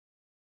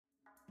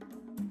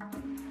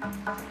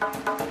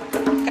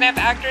Can I have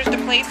actors to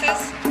places?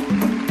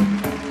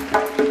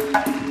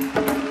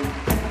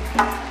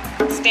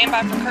 Stand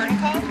by for curtain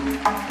call.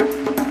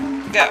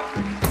 Go.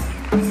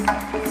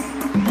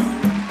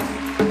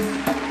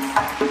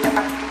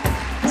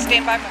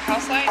 Stand by for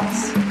house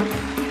lights.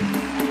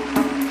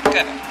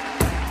 Go.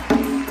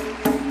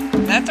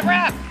 That's a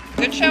wrap.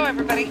 Good show,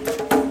 everybody.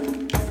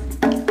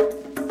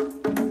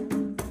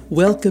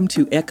 Welcome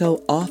to Echo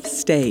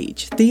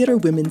Offstage, Theater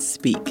Women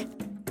Speak.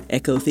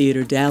 Echo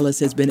Theater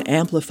Dallas has been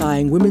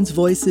amplifying women's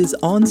voices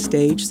on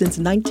stage since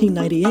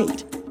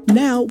 1998.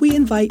 Now we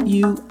invite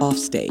you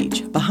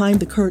offstage, behind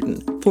the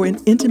curtain, for an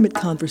intimate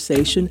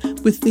conversation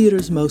with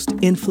theater's most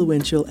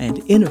influential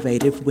and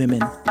innovative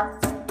women.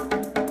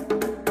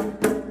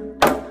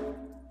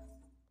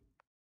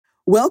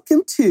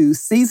 Welcome to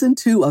Season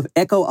 2 of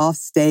Echo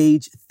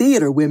Offstage,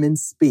 Theater Women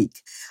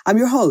Speak. I'm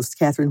your host,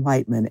 Katherine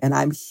Whiteman, and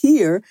I'm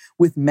here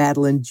with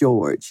Madeline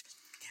George.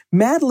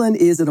 Madeline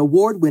is an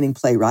award-winning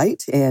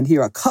playwright, and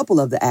here are a couple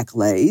of the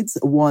accolades.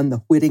 Won the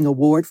Whiting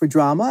Award for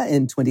Drama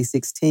in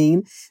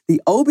 2016,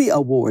 the Obie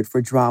Award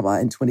for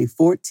Drama in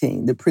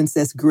 2014, the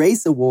Princess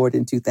Grace Award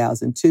in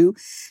 2002.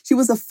 She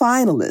was a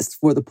finalist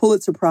for the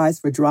Pulitzer Prize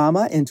for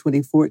Drama in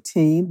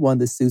 2014, won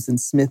the Susan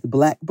Smith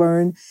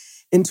Blackburn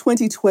in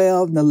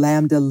 2012, the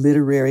Lambda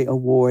Literary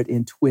Award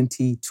in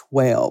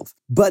 2012.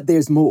 But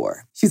there's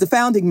more. She's a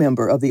founding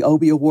member of the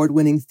Obie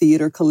Award-winning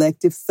theater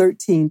collective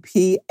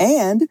 13P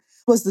and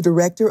was the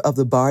director of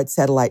the Bard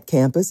Satellite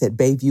Campus at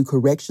Bayview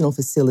Correctional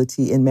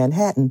Facility in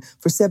Manhattan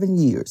for 7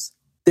 years.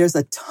 There's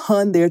a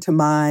ton there to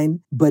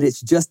mine, but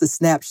it's just a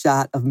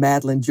snapshot of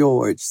Madeline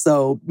George.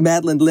 So,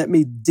 Madeline, let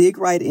me dig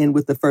right in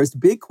with the first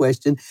big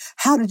question.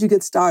 How did you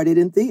get started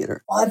in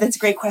theater? Well, that's a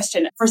great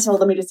question. First of all,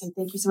 let me just say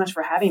thank you so much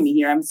for having me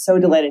here. I'm so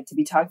delighted to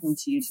be talking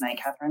to you tonight,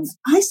 Katherine.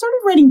 I started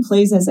writing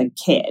plays as a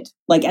kid,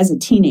 like as a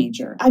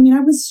teenager. I mean, I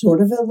was sort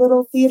of a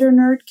little theater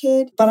nerd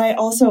kid, but I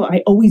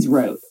always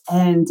wrote.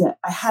 And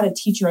I had a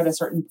teacher at a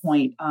certain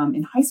point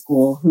in high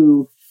school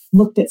who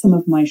looked at some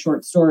of my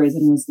short stories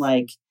and was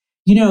like,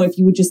 you know, if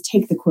you would just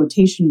take the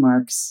quotation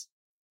marks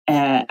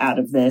out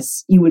of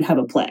this, you would have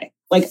a play.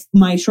 Like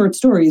my short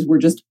stories were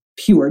just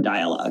pure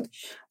dialogue.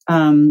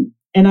 And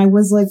I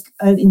was like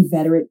an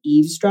inveterate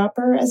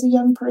eavesdropper as a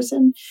young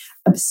person,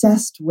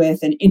 obsessed with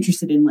and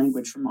interested in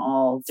language from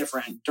all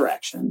different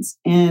directions.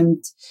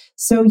 And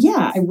so,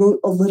 yeah, I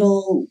wrote a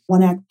little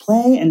one-act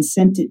play and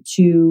sent it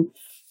to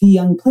the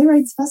Young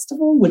Playwrights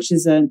Festival, which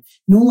is no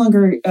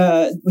longer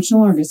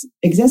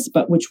exists,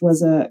 but which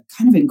was a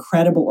kind of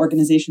incredible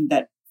organization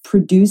that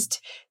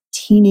produced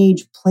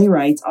teenage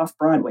playwrights off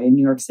Broadway in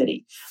New York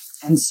City.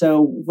 And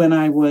so when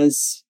I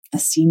was a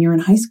senior in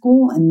high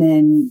school and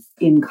then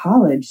in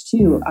college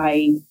too,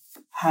 I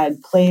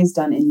had plays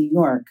done in New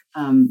York.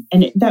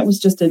 That was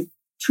just a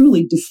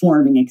truly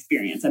deforming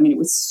experience. I mean, it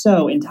was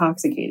so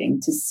intoxicating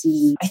to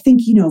see. I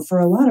think, you know, for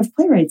a lot of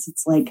playwrights,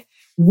 it's like,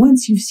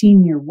 once you've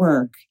seen your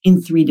work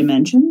in 3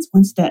 dimensions,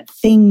 once that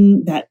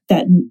thing, that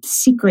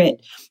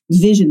secret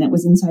vision that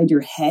was inside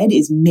your head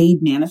is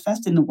made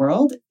manifest in the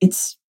world,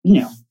 it's,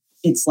 you know,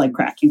 it's like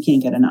crack. You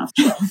can't get enough.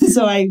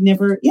 So I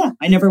never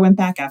went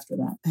back after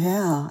that.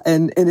 Yeah.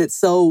 And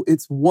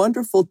it's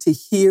wonderful to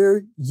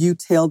hear you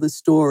tell the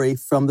story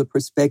from the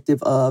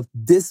perspective of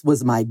this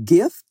was my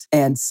gift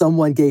and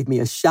someone gave me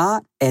a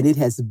shot and it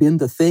has been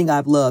the thing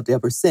I've loved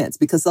ever since,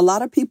 because a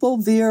lot of people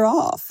veer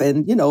off.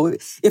 And, you know,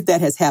 if that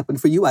has happened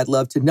for you, I'd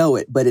love to know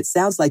it. But it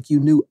sounds like you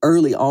knew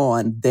early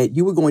on that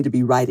you were going to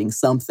be writing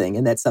something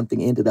and that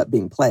something ended up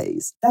being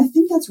plays. I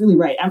think that's really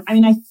right. I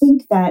mean, I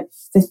think that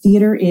the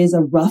theater is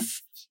a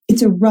rough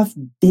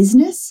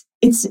business.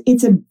 It's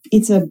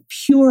a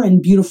pure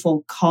and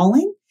beautiful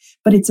calling,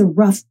 but it's a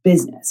rough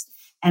business.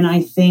 And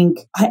I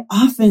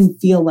often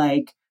feel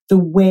like the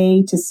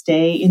way to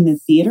stay in the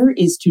theater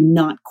is to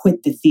not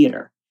quit the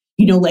theater.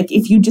 You know, like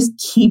if you just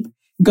keep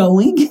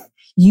going,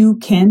 you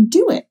can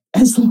do it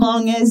as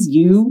long as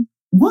you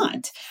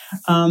want.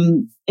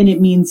 And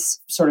it means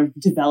sort of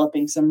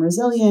developing some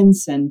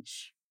resilience and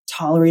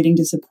tolerating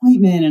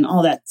disappointment and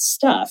all that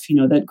stuff, you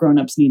know, that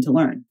grown-ups need to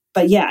learn.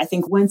 But yeah, I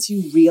think once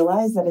you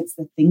realize that it's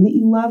the thing that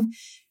you love,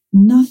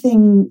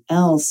 nothing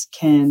else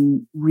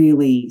can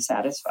really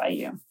satisfy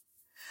you.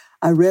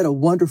 I read a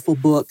wonderful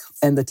book,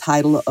 and the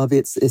title of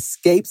it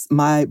escapes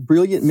my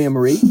brilliant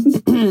memory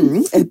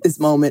at this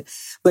moment,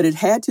 but it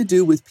had to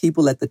do with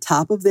people at the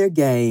top of their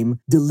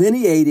game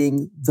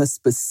delineating the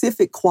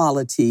specific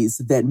qualities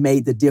that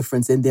made the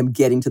difference in them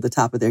getting to the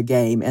top of their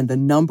game. And the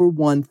number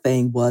one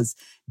thing was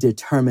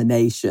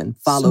determination,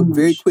 followed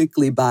very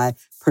quickly by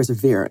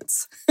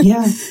perseverance.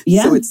 Yeah.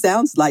 So it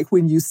sounds like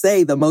when you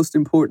say the most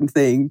important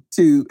thing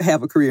to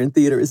have a career in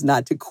theater is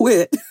not to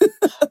quit,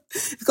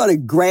 it kind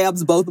of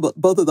grabs both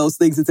of those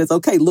things and says,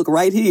 okay, look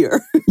right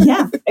here.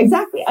 Yeah,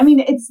 exactly. I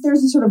mean,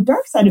 there's a sort of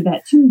dark side of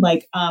that too.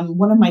 Like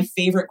one of my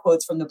favorite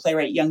quotes from the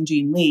playwright Young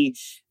Jean Lee,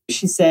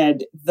 she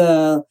said,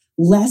 "The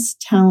less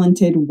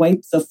talented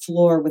wipe the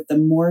floor with the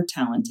more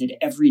talented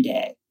every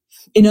day."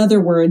 In other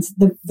words,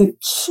 the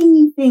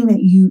key thing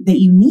that you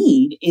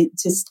need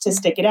to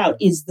stick it out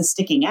is the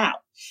sticking out.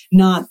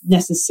 not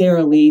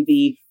necessarily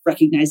the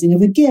recognizing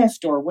of a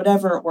gift or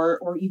whatever,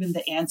 or even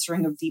the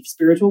answering of deep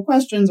spiritual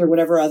questions or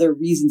whatever other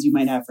reasons you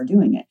might have for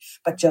doing it.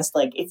 But just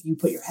like if you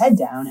put your head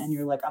down and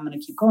you're like, I'm going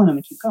to keep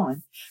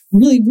going,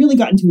 really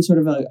got into sort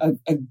of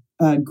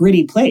a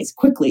gritty place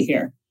quickly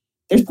here.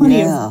 There's plenty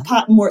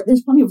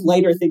there's plenty of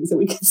lighter things that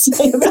we can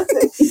say about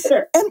the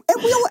theater. And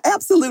we'll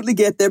absolutely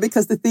get there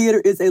because the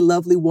theater is a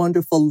lovely,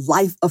 wonderful,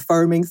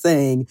 life-affirming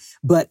thing.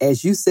 But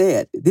as you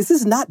said, this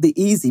is not the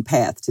easy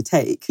path to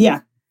take. Yeah.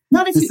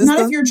 Not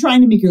if you're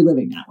trying to make your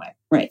living that way.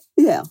 Right.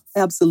 Yeah,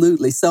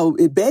 absolutely. So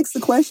it begs the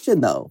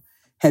question, though.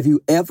 Have you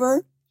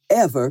ever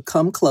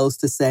come close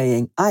to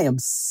saying, I am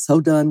so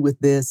done with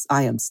this.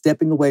 I am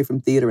stepping away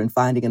from theater and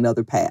finding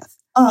another path?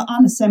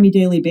 On a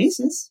semi-daily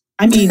basis.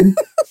 I mean,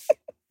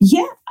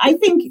 yeah, I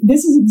think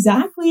this is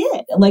exactly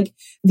it. Like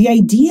the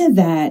idea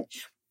that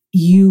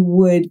you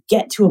would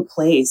get to a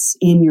place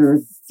in your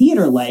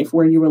theater life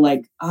where you were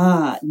like,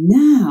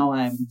 now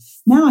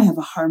I have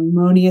a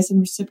harmonious and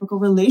reciprocal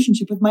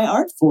relationship with my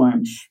art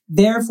form.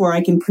 Therefore,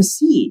 I can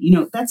proceed.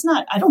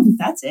 I don't think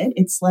that's it.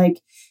 It's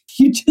like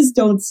you just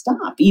don't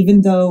stop,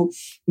 even though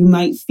you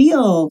might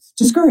feel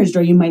discouraged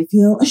or you might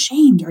feel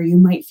ashamed or you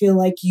might feel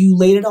like you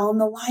laid it all on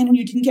the line and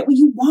you didn't get what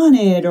you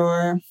wanted,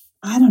 or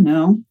I don't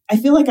know. I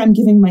feel like I'm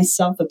giving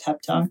myself a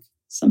pep talk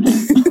somehow.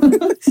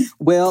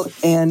 Well,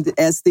 and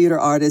as theater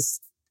artists,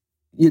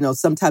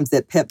 sometimes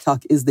that pep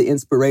talk is the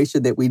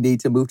inspiration that we need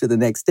to move to the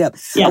next step.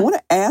 Yeah. I want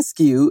to ask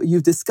you,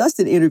 you've discussed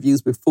in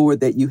interviews before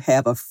that you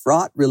have a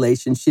fraught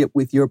relationship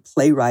with your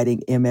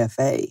playwriting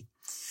MFA.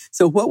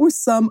 So what were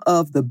some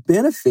of the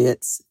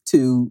benefits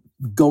to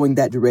going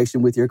that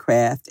direction with your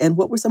craft, and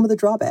what were some of the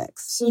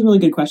drawbacks? This is a really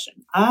good question.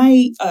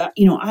 I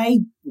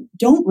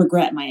don't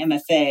regret my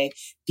MFA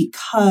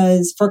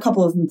because for a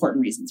couple of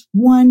important reasons.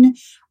 One,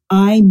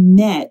 I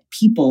met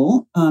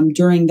people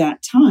during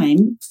that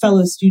time,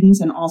 fellow students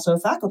and also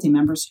faculty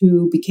members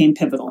who became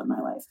pivotal in my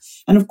life.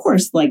 And of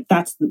course, I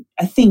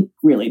think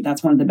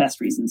that's one of the best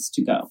reasons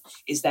to go,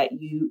 is that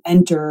you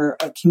enter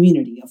a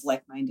community of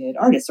like-minded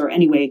artists, or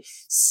anyway,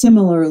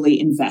 similarly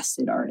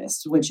invested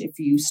artists, which if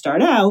you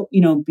start out,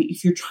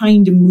 if you're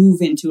trying to move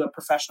into a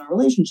professional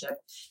relationship,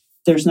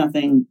 there's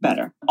nothing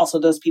better. Also,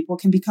 those people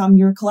can become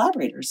your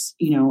collaborators.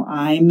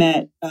 I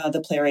met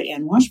the playwright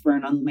Anne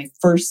Washburn on my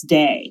first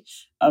day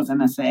of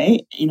MFA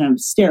in a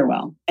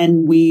stairwell,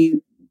 and we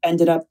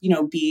ended up,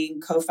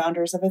 being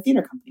co-founders of a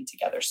theater company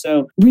together.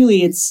 So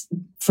really, it's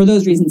for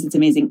those reasons, it's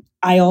amazing.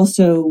 I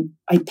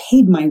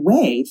paid my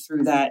way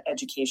through that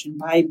education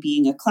by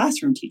being a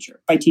classroom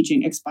teacher, by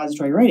teaching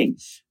expository writing,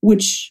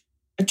 which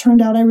it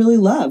turned out I really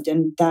loved,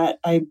 and that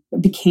I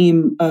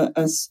became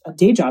a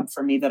day job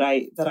for me that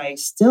I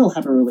still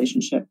have a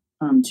relationship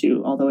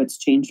to, although it's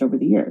changed over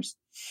the years.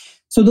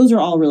 So those are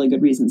all really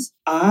good reasons.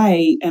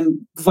 I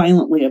am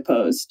violently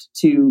opposed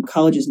to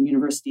colleges and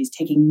universities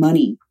taking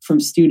money from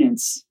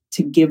students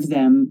to give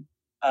them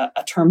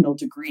a terminal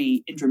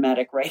degree in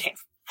dramatic writing.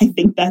 I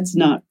think that's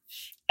not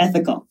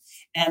ethical.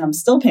 And I'm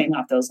still paying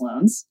off those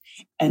loans.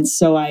 And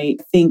so I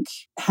think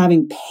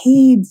having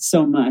paid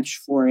so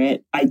much for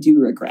it, I do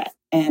regret.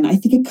 And I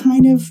think it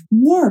kind of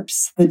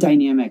warps the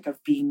dynamic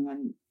of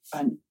being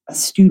a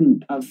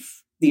student of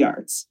the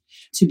arts,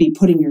 to be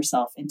putting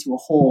yourself into a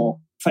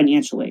hole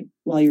financially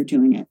while you're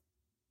doing it.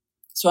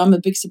 So I'm a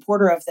big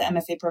supporter of the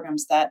MFA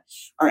programs that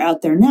are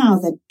out there now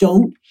that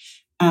don't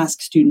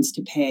ask students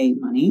to pay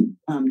money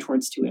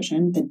towards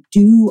tuition, that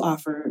do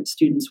offer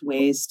students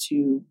ways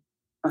to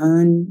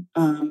earn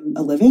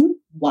a living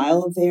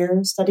while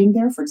they're studying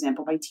there, for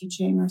example, by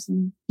teaching or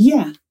something.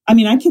 Yeah. I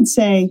mean, I could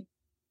say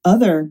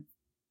other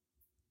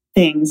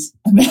things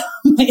about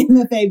my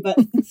MFA,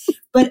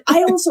 but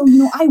I also,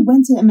 I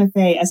went to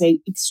MFA as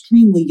a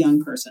extremely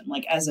young person,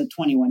 like as a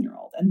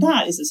 21-year-old. And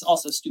that is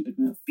also a stupid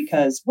move,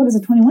 because what does a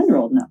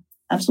 21-year-old know?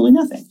 Absolutely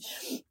nothing.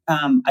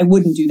 I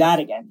wouldn't do that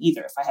again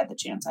either if I had the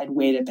chance. I'd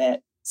wait a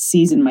bit,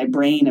 season my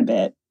brain a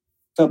bit,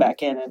 go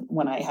back in and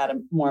when I had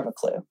more of a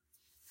clue.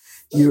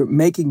 You're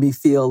making me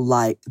feel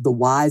like the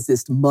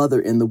wisest mother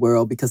in the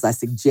world, because I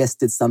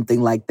suggested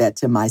something like that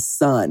to my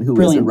son,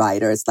 who is a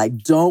writer. It's like,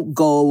 don't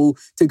go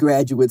to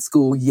graduate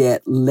school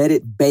yet. Let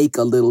it bake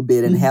a little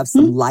bit and have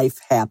some life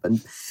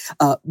happen.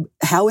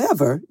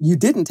 However, you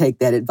didn't take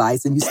that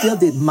advice, and you still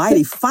did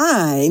mighty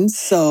fine.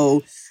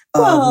 So...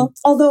 Well,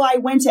 although I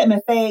went to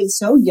MFA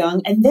so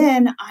young, and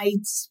then I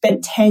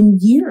spent 10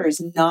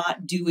 years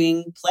not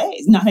doing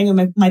plays, not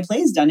having my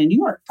plays done in New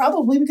York,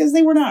 probably because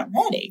they were not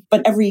ready.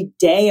 But every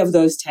day of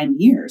those 10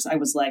 years, I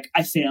was like,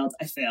 I failed.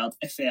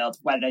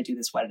 Why did I do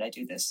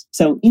this?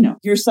 So,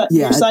 your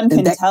son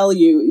can tell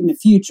you in the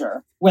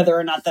future whether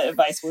or not the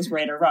advice was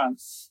right or wrong.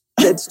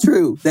 That's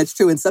true.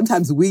 And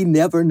sometimes we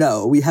never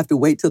know. We have to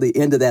wait till the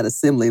end of that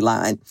assembly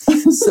line.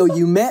 So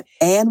you met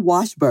Anne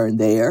Washburn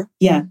there.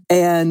 Yeah.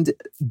 And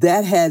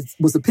that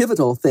was a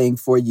pivotal thing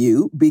for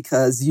you,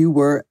 because you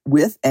were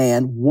with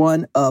Anne,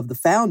 one of the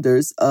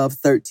founders of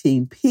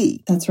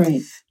 13P. That's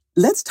right.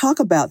 Let's talk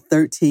about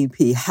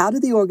 13P. How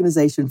did the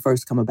organization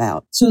first come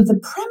about? So the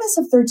premise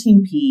of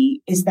 13P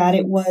is that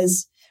it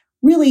was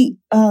really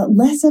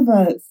less of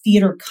a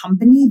theater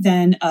company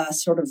than a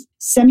sort of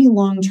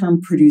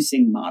semi-long-term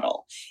producing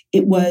model.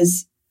 It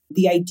was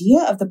the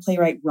idea of the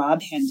playwright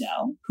Rob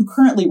Handel, who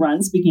currently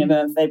runs, speaking of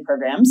MFA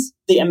programs,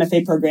 the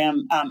MFA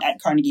program at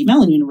Carnegie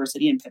Mellon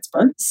University in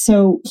Pittsburgh.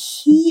 So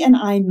he and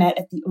I met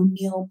at the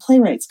O'Neill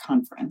Playwrights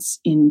Conference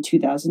in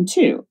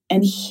 2002.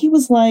 And he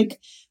was like,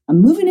 I'm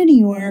moving to New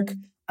York.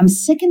 I'm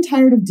sick and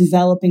tired of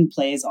developing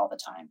plays all the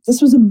time. This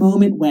was a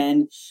moment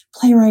when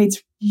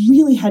playwrights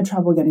really had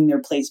trouble getting their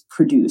plays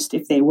produced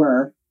if they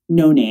were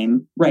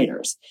no-name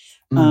writers.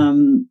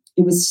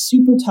 It was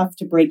super tough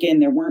to break in.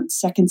 There weren't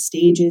second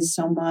stages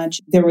so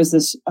much. There was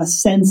a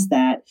sense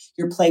that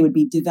your play would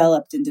be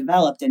developed and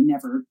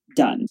never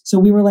done. So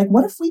we were like,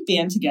 what if we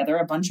band together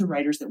a bunch of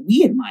writers that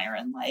we admire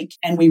and like,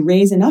 and we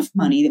raise enough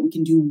money that we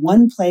can do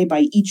one play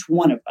by each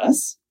one of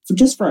us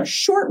for a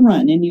short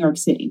run in New York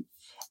City.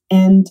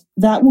 And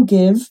that will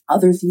give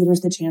other theaters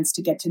the chance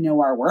to get to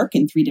know our work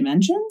in 3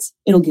 dimensions.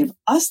 It'll give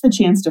us the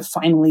chance to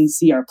finally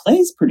see our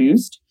plays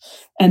produced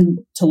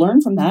and to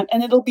learn from that.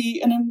 And it'll be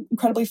an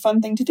incredibly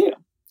fun thing to do.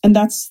 And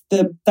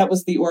that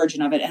was the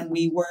origin of it. And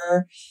we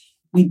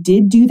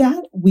did do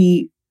that.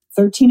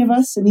 13 of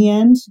us in the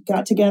end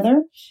got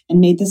together and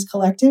made this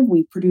collective.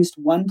 We produced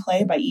one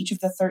play by each of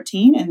the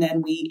 13, and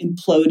then we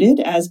imploded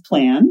as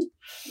planned.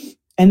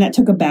 And that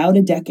took about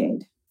a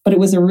decade. But it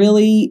was a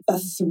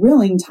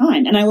thrilling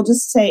time. And I will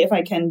just say, if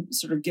I can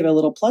sort of give a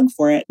little plug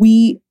for it,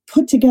 we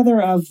put together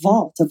a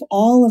vault of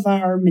all of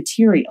our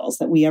materials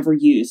that we ever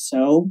use.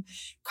 So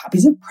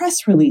copies of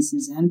press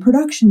releases and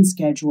production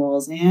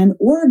schedules and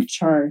org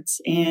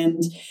charts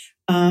and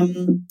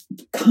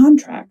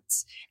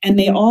contracts. And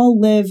they all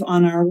live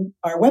on our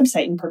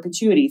website in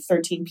perpetuity,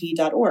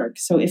 13p.org.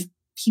 So if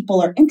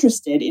people are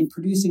interested in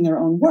producing their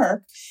own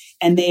work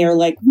and they are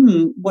like,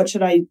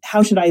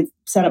 how should I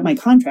set up my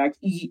contract?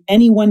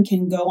 Anyone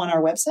can go on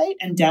our website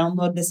and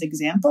download this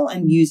example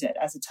and use it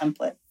as a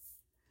template.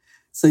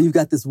 So you've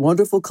got this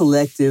wonderful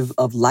collective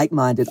of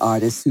like-minded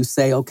artists who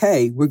say,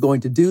 okay, we're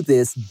going to do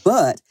this,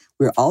 but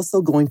we're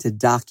also going to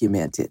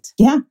document it.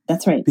 Yeah,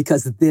 that's right.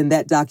 Because then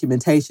that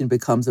documentation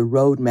becomes a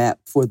roadmap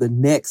for the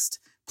next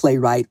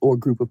playwright or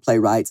group of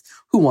playwrights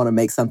who want to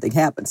make something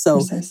happen.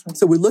 So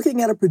we're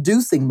looking at a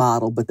producing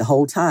model, but the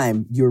whole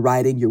time you're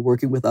writing, you're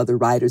working with other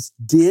writers.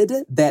 Did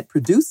that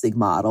producing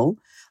model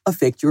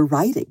affect your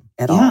writing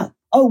at all?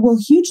 Oh, well,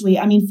 hugely.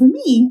 I mean, for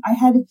me,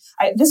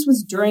 this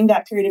was during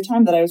that period of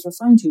time that I was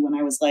referring to when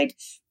I was like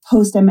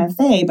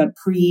post-MFA, but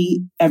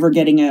pre ever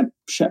getting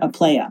a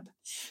play up.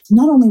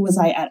 Not only was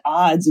I at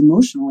odds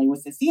emotionally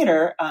with the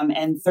theater,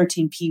 and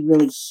 13P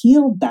really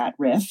healed that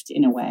rift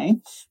in a way,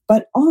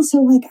 but also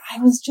like I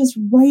was just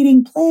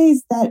writing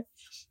plays that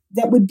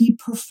would be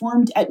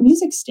performed at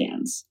music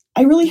stands.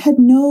 I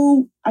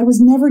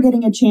was never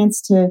getting a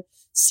chance to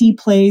see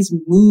plays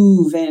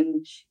move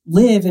and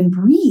live and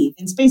breathe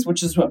in space,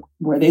 which is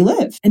where they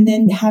live. And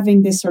then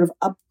having this sort of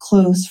up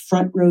close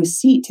front row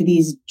seat to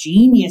these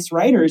genius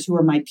writers who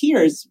are my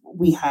peers.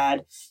 We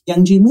had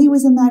Young Jean Lee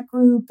was in that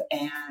group,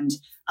 and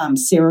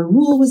Sarah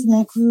Rule was in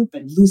that group,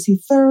 and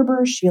Lucy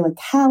Thurber, Sheila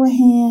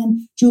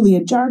Callahan, Julia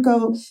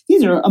Jarko.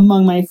 These are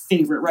among my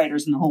favorite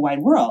writers in the whole wide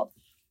world.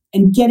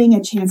 And getting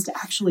a chance to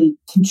actually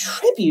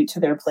contribute to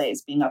their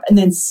plays being up and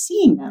then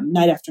seeing them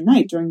night after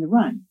night during the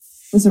run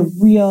was a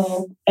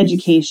real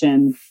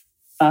education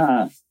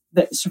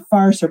that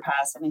far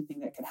surpassed anything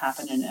that could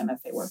happen in an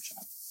MFA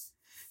workshop.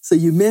 So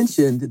you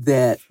mentioned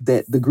that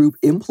the group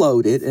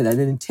imploded, and an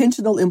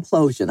intentional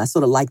implosion. I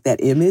sort of like that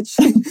image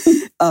in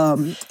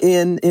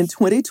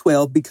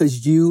 2012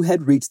 because you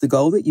had reached the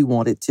goal that you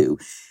wanted to.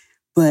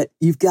 But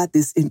you've got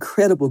this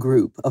incredible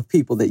group of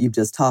people that you've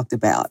just talked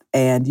about,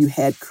 and you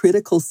had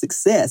critical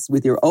success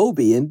with your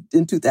Obie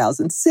in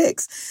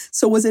 2006.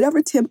 So was it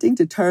ever tempting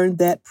to turn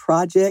that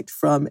project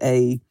from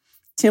a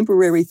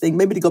temporary thing,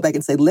 maybe to go back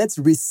and say, let's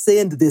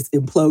rescind this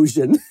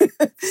implosion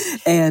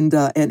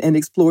and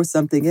explore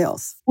something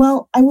else?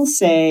 Well, I will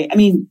say, I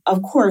mean,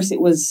 of course, it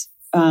was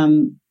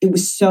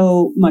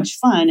so much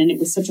fun, and it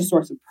was such a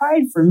source of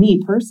pride for me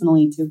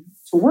personally to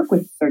work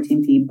with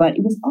 13P, but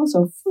it was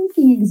also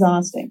freaking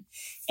exhausting.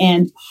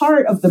 And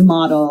part of the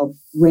model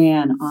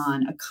ran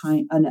on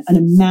an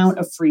amount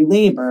of free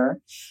labor,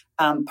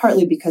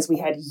 partly because we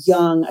had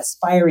young,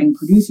 aspiring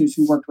producers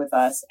who worked with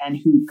us and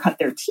who cut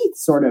their teeth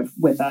sort of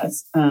with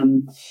us.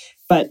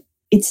 But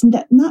it's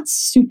not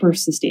super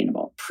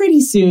sustainable. Pretty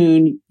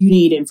soon, you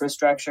need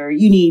infrastructure.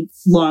 You need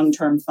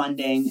long-term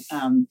funding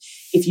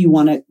if you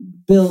want to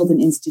build an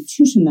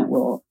institution that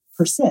will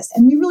persist.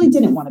 And we really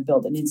didn't want to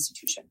build an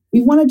institution.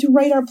 We wanted to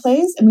write our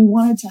plays, and we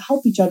wanted to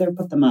help each other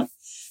put them up.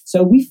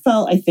 So we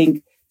felt, I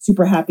think,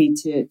 super happy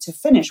to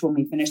finish when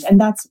we finished.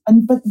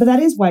 But that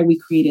is why we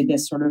created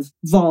this sort of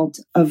vault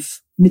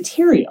of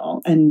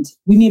material. And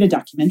we made a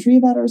documentary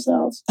about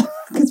ourselves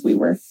because we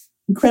were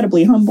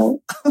incredibly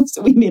humble.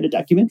 So we made a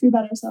documentary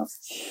about ourselves.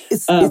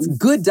 It's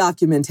good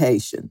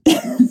documentation.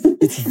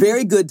 It's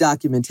very good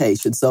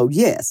documentation. So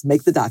yes,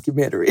 make the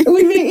documentary.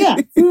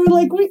 We were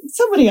like,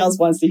 somebody else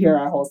wants to hear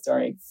our whole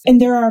story. And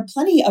there are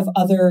plenty of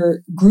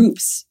other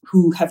groups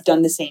who have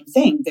done the same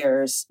thing.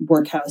 There's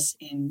Workhouse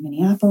in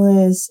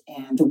Minneapolis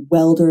and the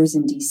Welders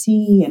in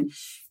DC. And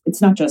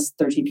it's not just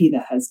 13P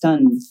that has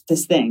done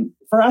this thing.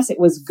 For us, it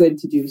was good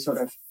to do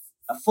sort of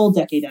a full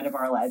decade out of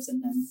our lives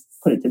and then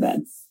put it to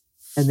bed.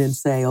 And then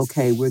say,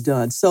 okay, we're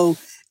done. So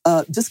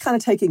just kind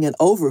of taking an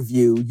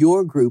overview,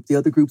 your group, the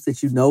other groups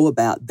that you know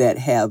about that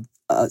have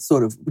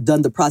sort of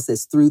done the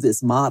process through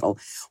this model,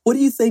 what do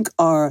you think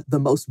are the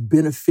most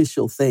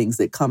beneficial things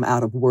that come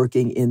out of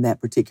working in that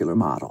particular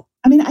model?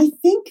 I mean, I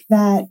think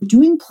that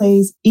doing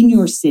plays in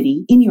your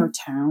city, in your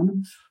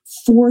town,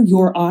 for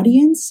your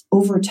audience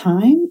over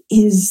time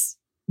is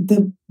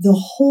the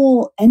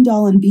whole end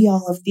all and be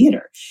all of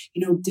theater.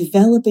 You know,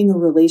 developing a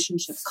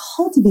relationship,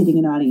 cultivating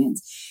an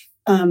audience,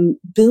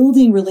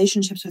 building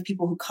relationships with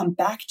people who come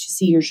back to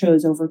see your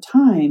shows over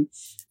time.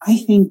 I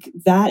think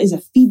that is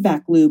a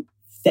feedback loop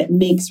that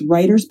makes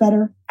writers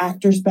better,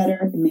 actors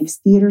better, it makes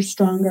theater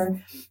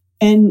stronger.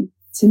 And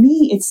to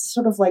me, it's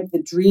sort of like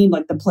the dream,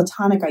 like the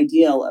platonic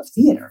ideal of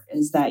theater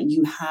is that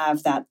you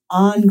have that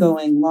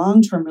ongoing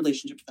long-term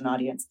relationship with an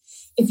audience.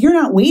 If you're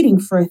not waiting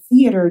for a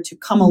theater to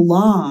come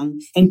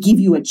along and give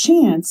you a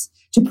chance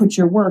to put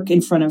your work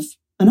in front of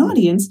an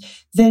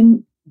audience,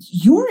 then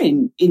you're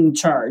in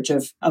charge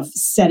of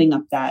setting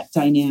up that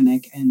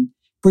dynamic and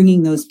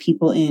bringing those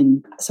people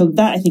in. So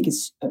that I think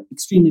is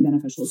extremely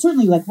beneficial.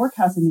 Certainly like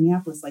Workhouse in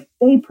Minneapolis, like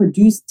they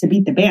produced To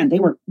Beat the Band.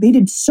 They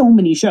did so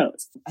many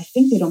shows. I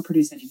think they don't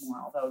produce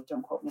anymore, although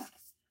don't quote me on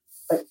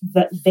it.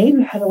 But they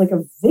had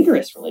a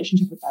vigorous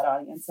relationship with that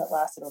audience that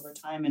lasted over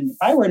time. And if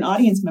I were an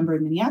audience member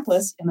in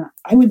Minneapolis, and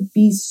I would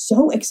be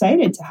so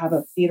excited to have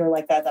a theater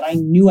like that I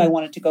knew I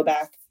wanted to go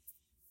back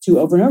to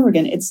over and over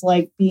again. It's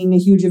like being a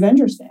huge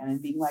Avengers fan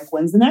and being like,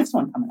 when's the next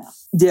one coming out?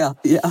 Yeah.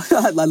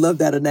 I love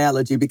that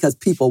analogy because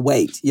people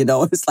wait,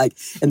 it's like,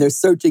 and they're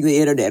searching the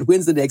internet.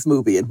 When's the next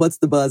movie and what's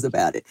the buzz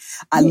about it?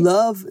 I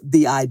love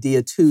the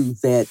idea too,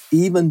 that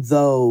even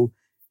though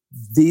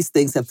these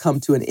things have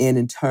come to an end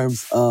in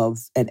terms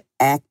of an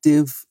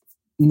active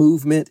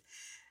movement,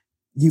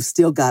 you've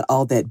still got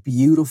all that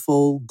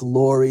beautiful,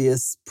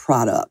 glorious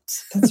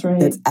product that's right.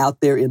 that's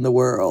out there in the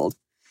world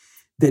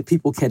that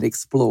people can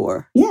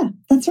explore. Yeah,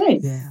 that's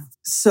right. Yeah.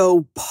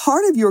 So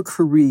part of your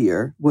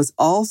career was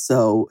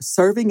also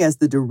serving as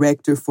the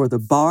director for the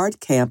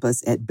Bard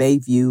campus at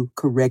Bayview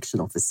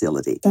Correctional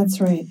Facility. That's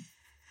right.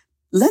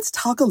 Let's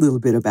talk a little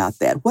bit about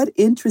that. What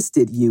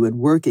interested you in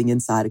working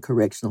inside a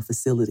correctional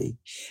facility?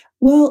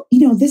 Well,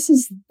 this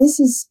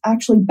is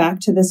actually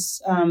back to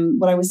this,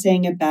 what I was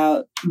saying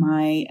about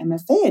my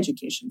MFA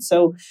education.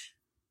 So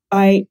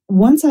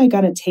once I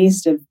got a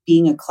taste of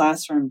being a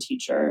classroom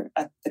teacher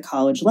at the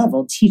college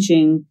level,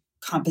 teaching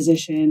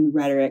composition,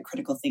 rhetoric,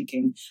 critical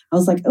thinking, I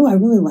was like, oh, I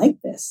really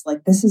like this.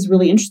 Like, this is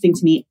really interesting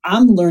to me.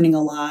 I'm learning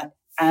a lot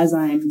as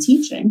I'm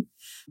teaching.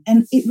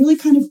 And it really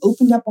kind of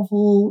opened up a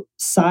whole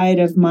side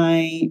of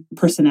my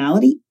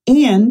personality,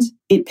 and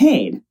it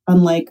paid,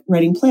 unlike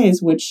writing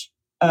plays, which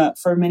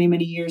for many,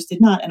 many years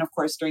did not. And of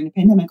course, during the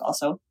pandemic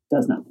also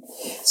does not.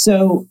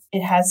 So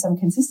it has some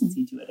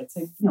consistency to it. It's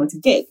a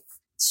gig.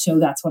 So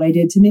that's what I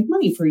did to make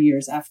money for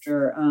years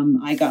after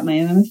I got my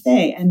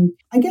MFA. And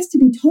I guess to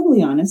be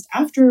totally honest,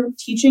 after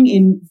teaching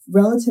in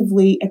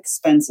relatively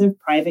expensive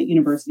private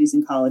universities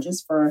and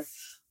colleges for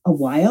a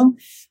while,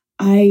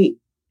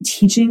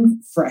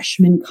 teaching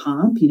freshman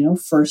comp,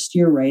 first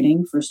year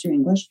writing, first year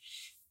English,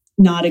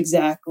 not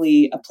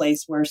exactly a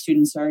place where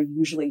students are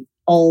usually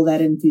all that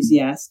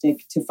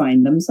enthusiastic to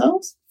find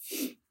themselves.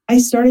 I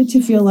started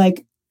to feel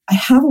like I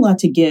have a lot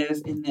to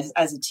give in this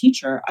as a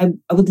teacher. I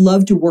would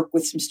love to work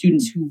with some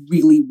students who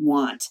really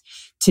want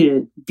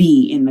to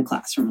be in the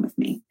classroom with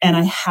me. And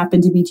I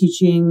happened to be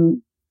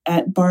teaching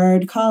at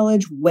Bard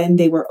College when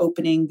they were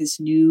opening this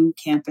new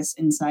campus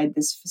inside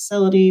this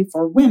facility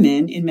for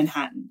women in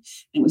Manhattan.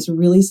 And it was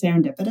really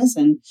serendipitous,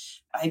 and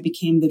I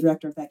became the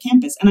director of that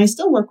campus. And I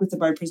still work with the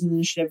Bard Prison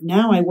Initiative.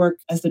 Now I work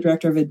as the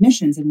director of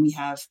admissions, and we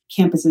have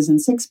campuses in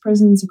 6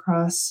 prisons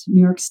across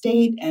New York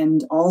State,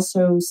 and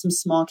also some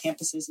small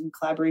campuses in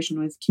collaboration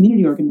with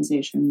community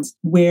organizations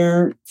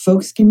where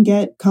folks can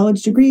get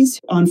college degrees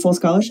on full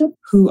scholarship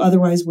who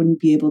otherwise wouldn't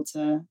be able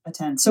to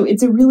attend. So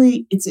it's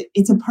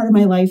a part of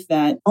my life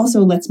that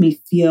also allows me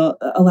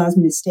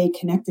to stay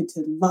connected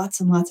to lots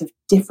and lots of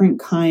different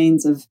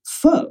kinds of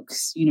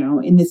folks.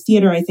 In the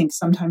theater, I think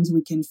sometimes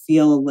we can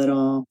feel a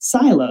little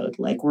siloed,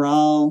 like we're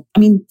all,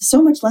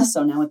 so much less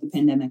so now with the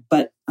pandemic,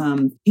 but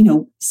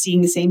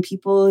seeing the same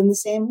people in the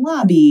same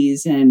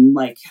lobbies and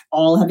like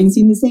all having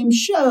seen the same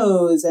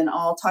shows and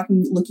all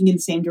looking in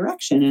the same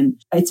direction.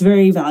 And it's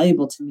very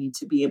valuable to me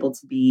to be able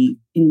to be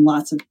in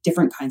lots of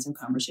different kinds of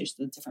conversations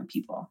with different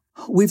people.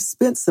 We've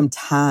spent some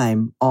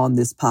time on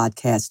this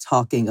podcast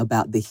talking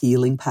about the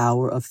healing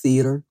power of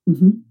theater.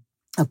 Mm-hmm.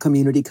 A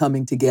community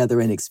coming together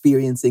and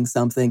experiencing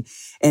something.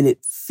 And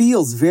it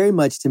feels very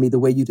much to me the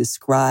way you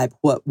describe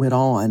what went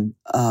on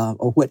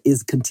or what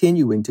is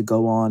continuing to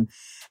go on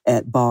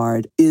at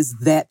Bard is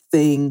that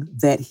thing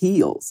that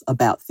heals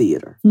about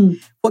theater.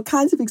 What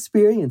kinds of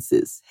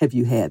experiences have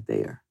you had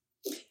there?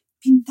 I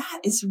mean, that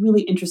is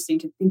really interesting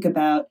to think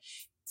about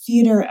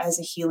theater as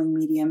a healing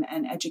medium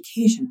and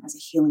education as a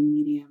healing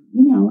medium.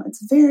 You know,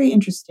 it's very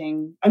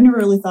interesting. I've never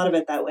really thought of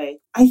it that way.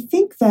 I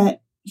think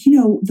that, you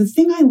know, the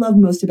thing I love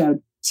most about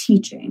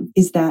teaching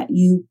is that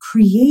you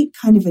create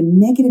kind of a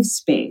negative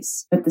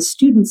space that the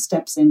student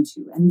steps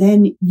into, and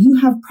then you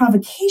have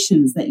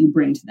provocations that you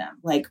bring to them.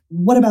 Like,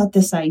 what about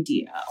this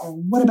idea? Or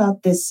what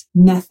about this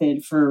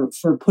method for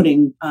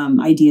putting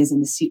ideas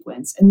into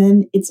sequence? And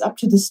then it's up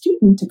to the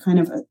student to kind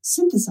of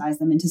synthesize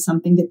them into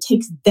something that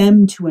takes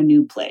them to a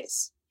new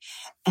place.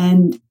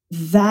 And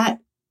that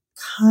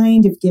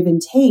kind of give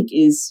and take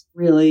is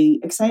really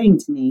exciting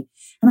to me.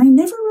 And I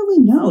never really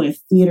know if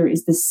theater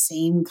is the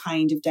same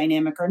kind of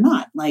dynamic or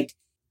not. Like,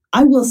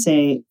 I will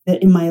say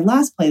that in my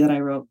last play that I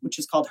wrote, which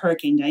is called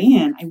Hurricane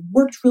Diane, I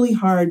worked really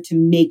hard to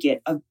make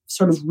it a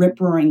sort of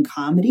rip-roaring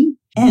comedy.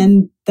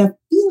 And the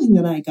feeling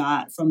that I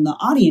got from the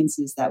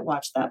audiences that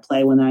watched that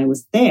play when I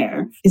was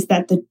there is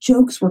that the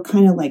jokes were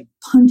kind of like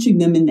punching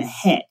them in the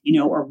head, you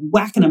know, or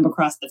whacking them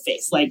across the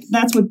face. Like,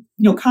 that's what,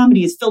 you know,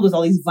 comedy is filled with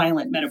all these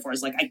violent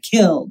metaphors, like I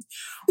killed,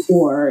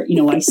 or, you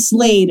know, I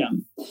slayed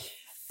them.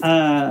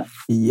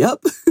 Yep.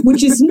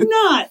 Which is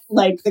not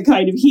like the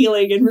kind of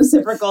healing and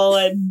reciprocal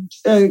and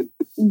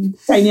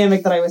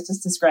dynamic that I was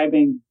just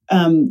describing.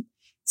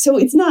 So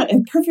it's not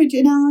a perfect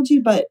analogy,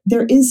 but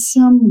there is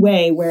some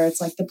way where it's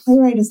like the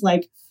playwright is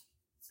like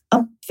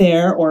up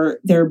there, or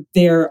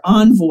their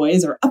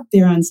envoys are up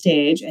there on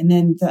stage, and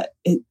then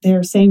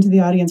they're saying to the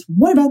audience,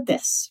 what about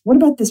this? What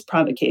about this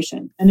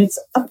provocation? And it's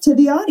up to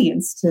the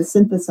audience to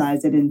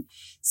synthesize it and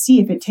see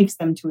if it takes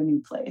them to a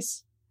new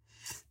place.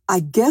 I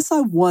guess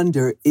I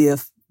wonder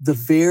if the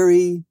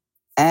very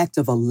act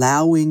of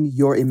allowing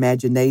your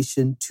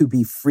imagination to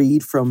be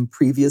freed from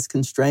previous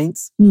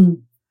constraints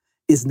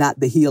is not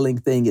the healing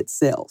thing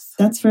itself.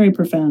 That's very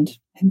profound.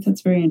 I think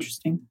that's very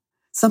interesting.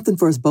 Something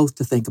for us both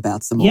to think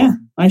about some more. Yeah,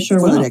 I sure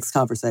will. For the next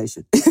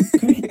conversation.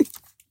 Great.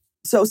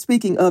 So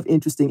speaking of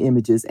interesting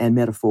images and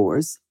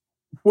metaphors,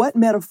 what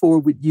metaphor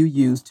would you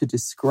use to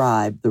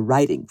describe the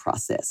writing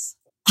process?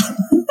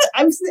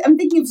 I'm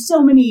thinking of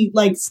so many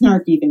like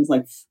snarky things,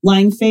 like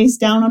lying face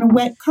down on a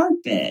wet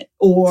carpet,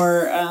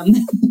 or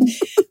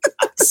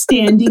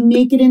standing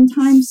naked in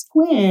Times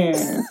Square.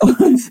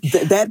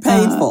 That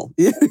painful.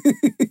 Yeah,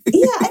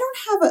 I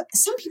don't have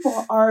some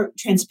people are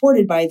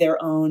transported by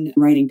their own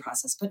writing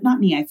process, but not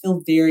me.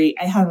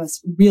 I have a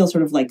real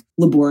sort of like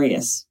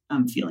laborious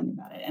feeling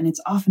about it. And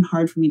it's often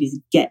hard for me to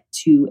get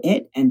to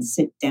it and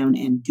sit down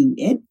and do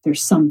it.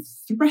 There's some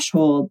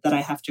threshold that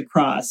I have to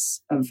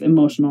cross of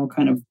emotional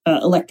kind of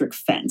electric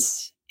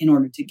fence in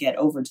order to get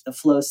over to the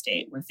flow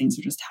state where things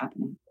are just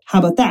happening. How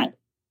about that?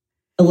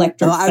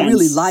 Electric fence. I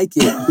really like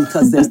it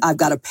because I've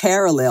got a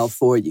parallel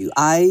for you.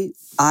 I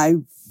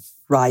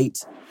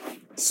write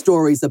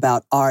stories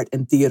about art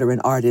and theater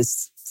and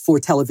artists for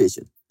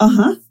television.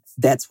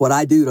 That's what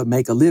I do to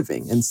make a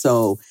living. And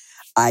so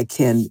I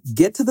can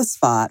get to the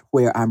spot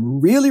where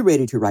I'm really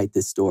ready to write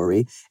this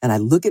story, and I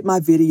look at my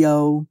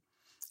video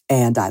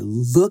and I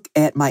look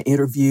at my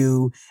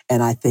interview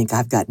and I think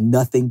I've got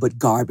nothing but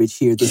garbage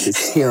here. This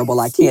is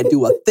terrible. I can't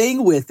do a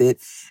thing with it.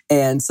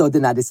 And so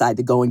then I decide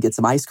to go and get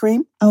some ice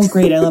cream. Oh,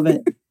 great. I love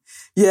it.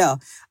 Yeah.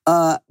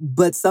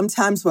 But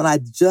sometimes when I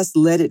just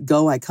let it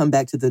go, I come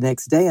back to the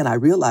next day and I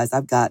realize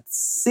I've got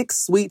 6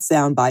 sweet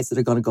sound bites that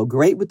are going to go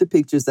great with the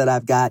pictures that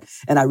I've got.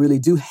 And I really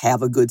do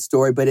have a good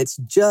story, but it's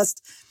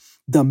just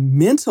the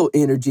mental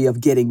energy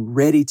of getting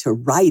ready to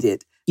write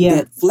it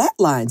that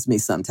flatlines me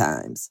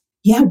sometimes.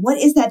 Yeah, what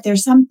is that?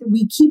 There's something,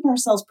 we keep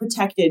ourselves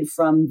protected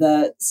from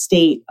the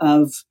state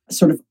of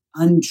sort of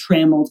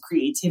untrammeled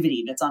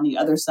creativity that's on the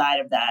other side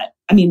of that.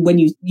 I mean, when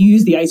you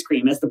use the ice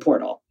cream as the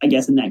portal, I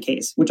guess in that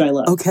case, which I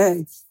love.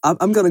 Okay.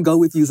 I'm going to go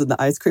with using the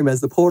ice cream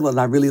as the portal, and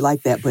I really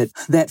like that. But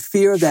that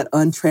fear of that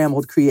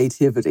untrammeled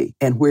creativity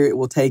and where it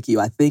will take you,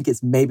 I think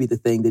is maybe the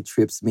thing that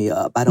trips me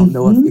up. I don't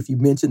know if you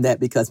mentioned that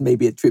because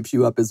maybe it trips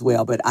you up as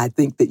well, but I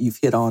think that you've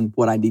hit on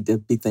what I need to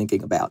be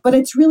thinking about. But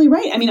it's really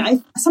right. I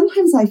mean,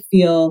 sometimes I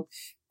feel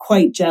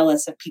quite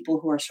jealous of people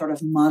who are sort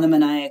of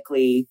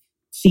monomaniacally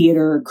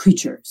theater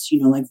creatures, you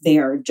know, like they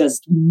are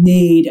just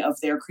made of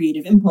their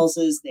creative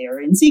impulses. They are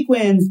in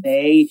sequence.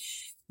 They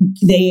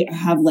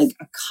have like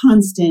a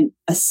constant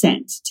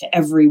assent to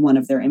every one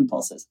of their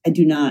impulses.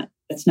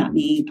 That's not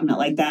me. I'm not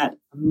like that.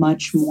 I'm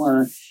much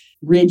more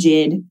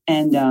rigid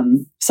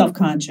and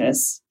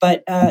self-conscious.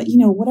 But,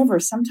 whatever.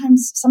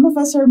 Sometimes some of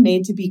us are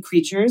made to be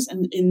creatures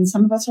and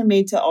some of us are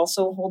made to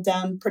also hold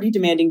down pretty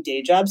demanding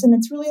day jobs. And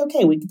it's really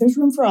okay. There's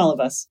room for all of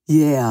us.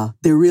 Yeah,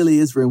 there really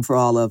is room for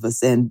all of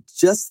us. And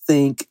just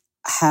think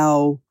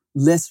how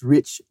less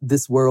rich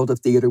this world of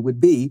theater would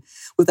be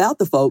without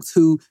the folks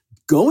who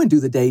go and do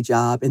the day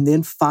job and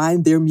then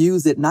find their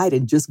muse at night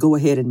and just go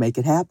ahead and make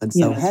it happen.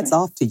 So hats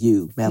off to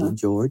you, Madeline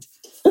George.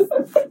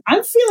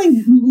 I'm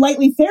feeling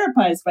lightly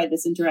therapized by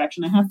this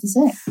interaction, I have to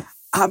say.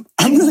 I'm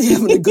really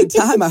having a good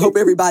time. I hope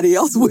everybody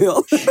else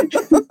will.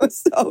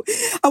 So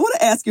I want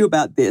to ask you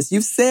about this.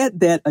 You've said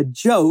that a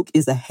joke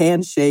is a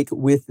handshake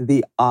with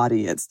the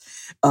audience.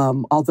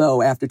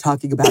 Although after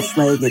talking about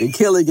slaying it and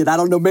killing it, I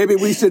don't know, maybe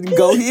we shouldn't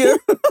go here.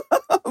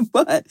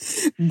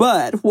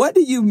 But what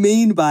do you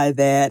mean by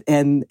that?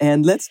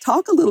 And let's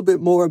talk a little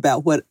bit more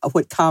about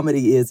what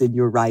comedy is in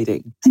your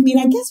writing. I mean,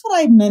 I guess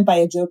what I meant by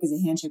a joke is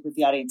a handshake with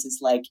the audience is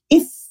like,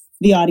 if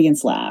the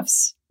audience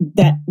laughs,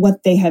 that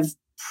what they have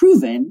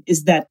proven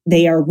is that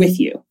they are with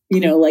you.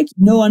 Like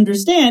no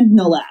understand,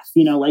 no laugh.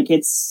 Like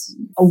it's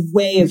a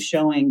way of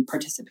showing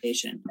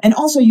participation. And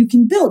also you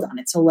can build on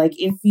it. So like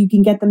if you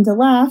can get them to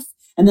laugh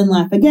and then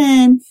laugh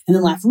again and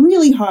then laugh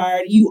really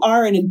hard, you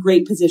are in a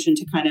great position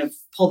to kind of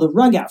pull the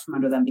rug out from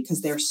under them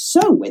because they're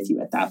so with you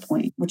at that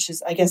point, which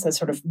is, I guess, a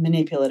sort of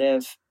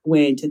manipulative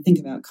way to think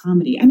about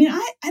comedy. I mean,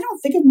 I don't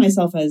think of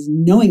myself as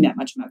knowing that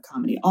much about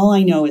comedy. All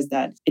I know is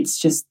that it's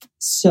just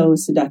so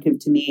seductive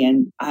to me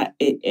and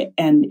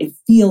it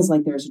feels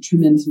like there's a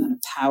tremendous amount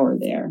of power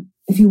there.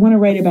 If you want to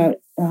write about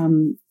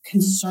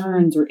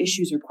concerns or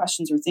issues or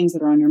questions or things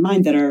that are on your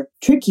mind that are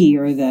tricky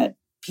or that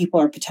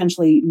people are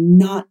potentially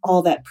not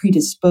all that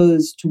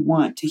predisposed to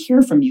want to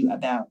hear from you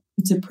about,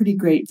 it's a pretty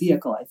great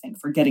vehicle, I think,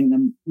 for getting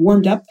them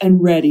warmed up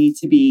and ready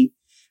to be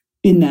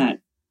in that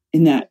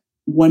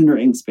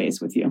wondering space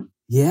with you.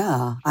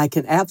 Yeah, I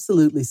can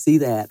absolutely see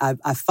that.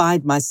 I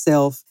find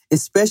myself,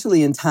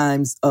 especially in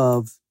times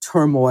of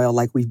turmoil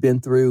like we've been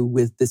through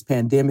with this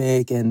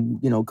pandemic and,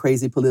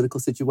 crazy political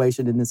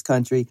situation in this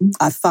country,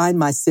 I find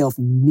myself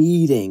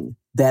needing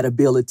that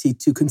ability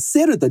to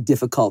consider the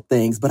difficult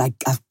things, but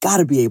I've got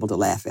to be able to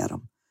laugh at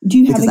them. Do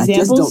you have examples? I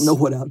just don't know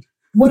what else.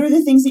 What are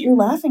the things that you're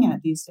laughing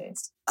at these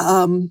days?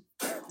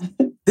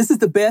 This is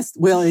the best.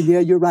 Well, yeah,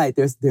 you're right.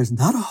 There's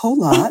not a whole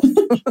lot.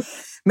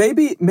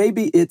 Maybe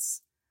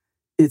it's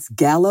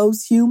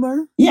gallows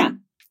humor. Yeah.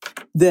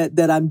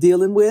 That I'm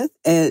dealing with.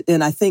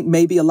 And I think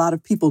maybe a lot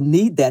of people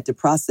need that to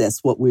process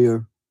what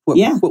we're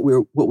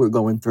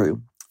going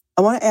through.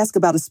 I want to ask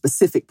about a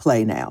specific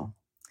play now.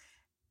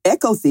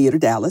 Echo Theater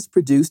Dallas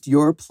produced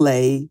your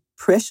play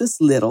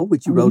Precious Little,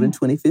 which you wrote in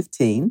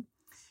 2015.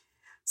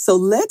 So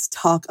let's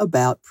talk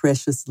about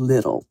Precious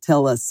Little.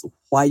 Tell us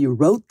why you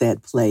wrote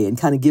that play and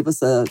kind of give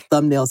us a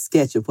thumbnail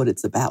sketch of what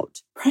it's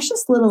about.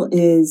 Precious Little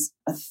is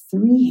a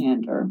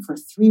three-hander for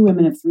three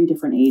women of three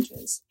different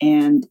ages.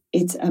 And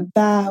it's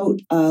about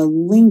a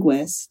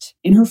linguist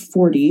in her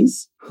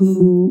 40s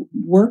who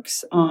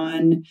works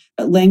on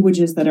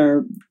languages that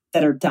are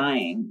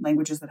dying,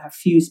 languages that have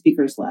few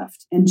speakers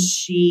left. And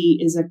she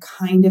is a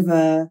kind of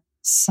a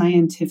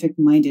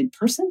scientific-minded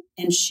person.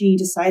 And she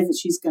decides that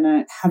she's going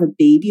to have a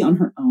baby on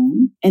her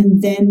own.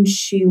 And then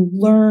she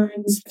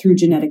learns through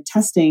genetic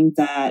testing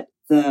that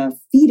the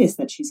fetus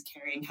that she's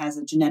carrying has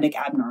a genetic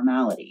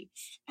abnormality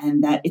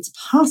and that it's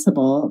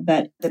possible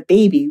that the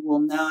baby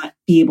will not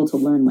be able to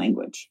learn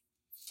language.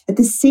 At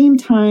the same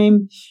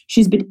time,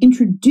 she's been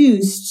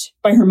introduced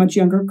by her much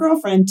younger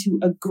girlfriend to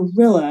a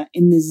gorilla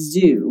in the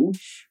zoo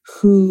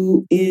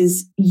who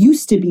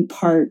used to be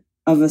part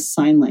of a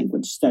sign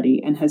language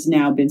study and has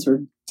now been sort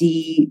of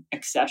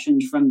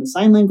de-accessioned from the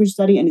sign language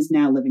study and is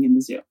now living in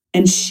the zoo.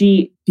 And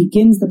she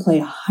begins the play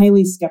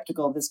highly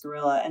skeptical of this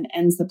gorilla and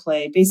ends the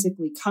play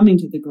basically coming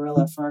to the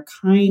gorilla for a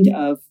kind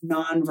of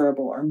nonverbal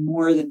or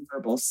more than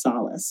verbal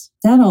solace.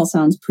 That all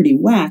sounds pretty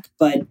whack,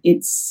 but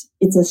it's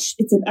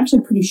actually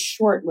a pretty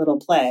short little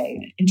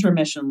play,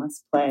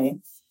 intermissionless play.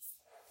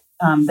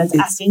 That's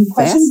asking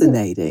questions.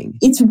 Fascinating.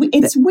 It's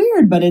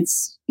weird, but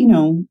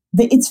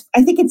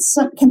I think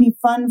can be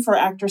fun for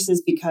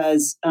actresses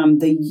because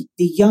the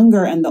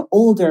younger and the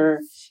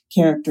older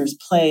characters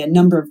play a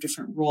number of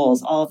different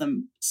roles, all of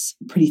them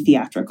pretty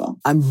theatrical.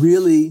 I'm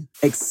really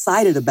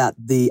excited about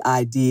the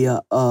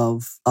idea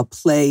of a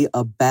play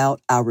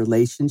about our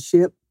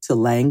relationship to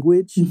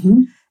language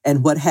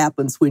and what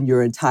happens when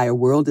your entire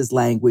world is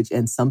language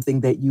and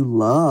something that you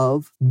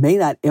love may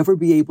not ever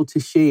be able to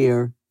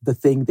share the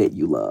thing that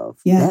you love.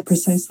 Yeah,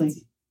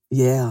 precisely.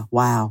 Yeah,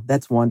 wow,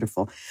 that's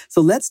wonderful.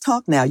 So let's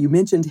talk now. You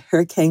mentioned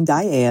Hurricane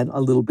Diane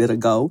a little bit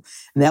ago,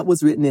 and that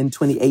was written in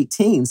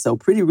 2018, so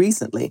pretty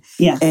recently.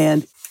 Yeah.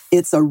 And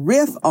it's a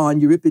riff on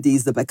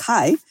Euripides the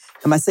Bacchae.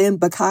 Am I saying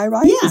Bacchae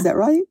right? Yeah. Is that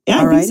right? Yeah,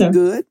 all right, I think so.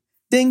 Good.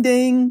 Ding,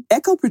 ding.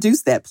 Echo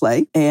produced that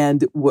play,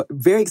 and we're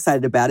very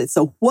excited about it.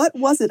 So what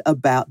was it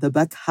about the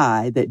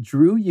Bacchae that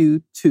drew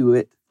you to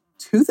it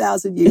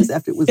 2,000 years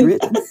after it was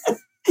written?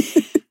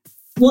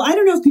 Well, I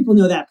don't know if people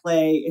know that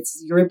play.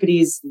 It's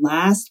Euripides'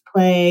 last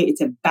play.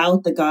 It's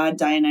about the god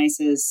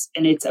Dionysus,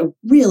 and it's a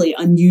really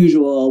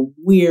unusual,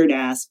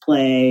 weird-ass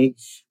play.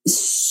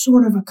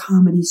 Sort of a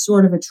comedy,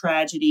 sort of a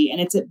tragedy,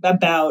 and it's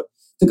about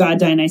the god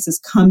Dionysus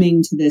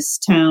coming to this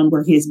town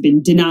where he has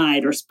been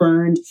denied or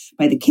spurned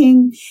by the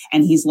king,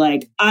 and he's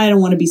like, I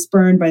don't want to be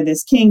spurned by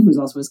this king, who's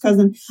also his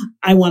cousin.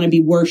 I want to be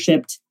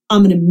worshipped.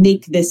 I'm going to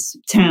make this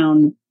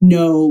town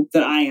know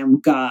that I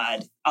am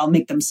God. I'll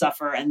make them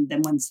suffer. And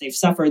then once they've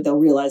suffered, they'll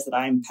realize that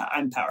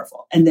I'm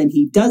powerful. And then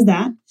he does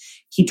that.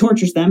 he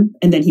tortures them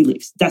and then he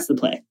leaves. That's the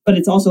play. But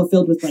it's also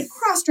filled with like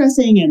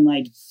cross-dressing and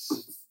like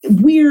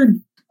weird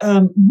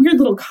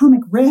little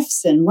comic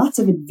riffs and lots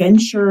of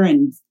adventure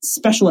and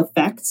special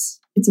effects.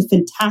 It's a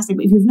fantastic,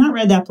 if you've not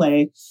read that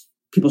play,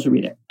 people should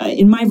read it.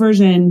 In my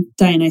version,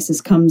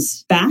 Dionysus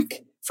comes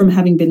back from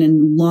having been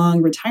in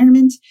long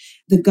retirement.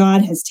 The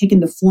god has taken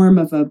the form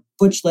of a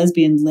butch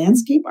lesbian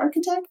landscape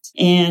architect.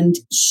 And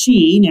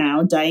she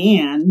now,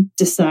 Diane,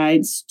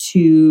 decides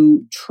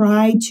to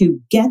try to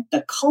get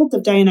the cult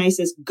of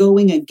Dionysus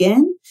going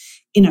again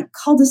in a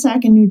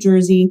cul-de-sac in New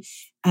Jersey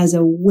as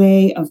a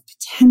way of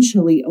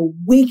potentially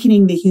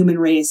awakening the human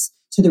race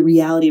to the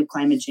reality of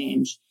climate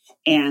change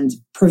and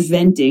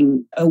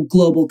preventing a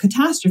global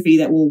catastrophe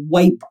that will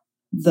wipe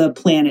the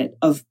planet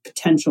of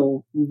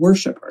potential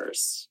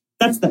worshipers.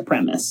 That's the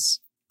premise.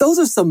 Those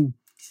are some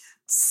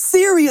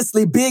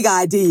seriously big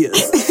ideas.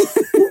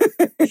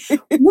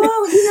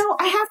 Well,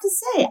 I have to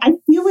say, I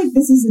feel like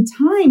this is a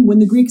time when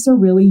the Greeks are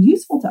really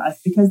useful to us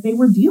because they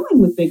were dealing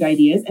with big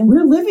ideas and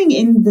we're living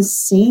in the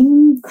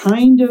same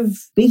kind of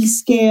big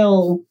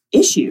scale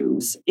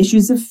issues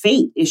of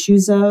fate,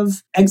 issues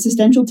of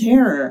existential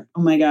terror.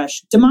 Oh my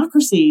gosh,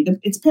 democracy,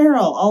 its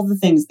peril, all the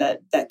things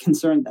that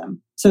concern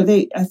them. So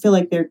I feel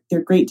like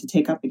they're great to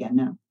take up again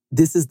now.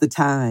 This is the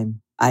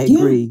time. I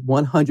agree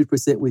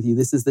 100% with you.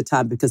 This is the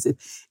time because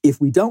if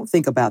we don't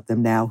think about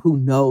them now, who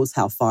knows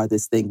how far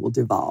this thing will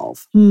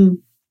devolve. And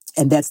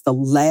that's the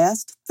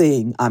last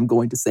thing I'm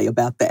going to say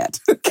about that.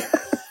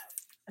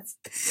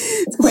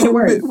 It's quite a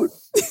word.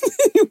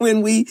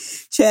 When we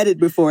chatted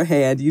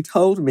beforehand, you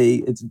told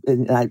me,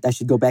 and I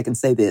should go back and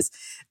say this,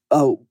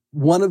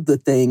 one of the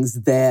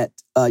things that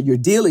you're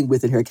dealing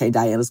with in Hurricane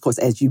Diana is, of course,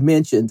 as you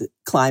mentioned,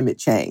 climate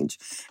change.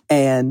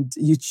 And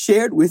you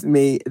shared with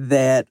me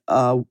that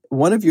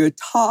one of your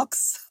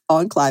talks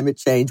on climate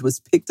change was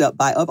picked up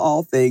by, of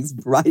all things,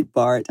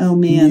 Breitbart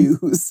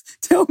News.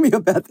 Tell me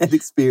about that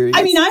experience.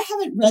 I mean, I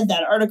haven't read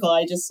that article.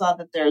 I just saw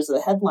that there's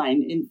a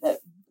headline that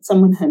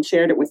someone had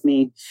shared it with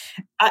me.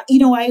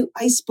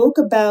 I spoke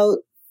about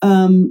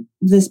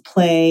this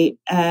play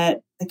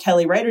at the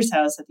Kelly Writers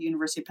House at the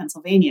University of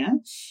Pennsylvania.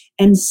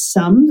 And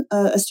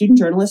a student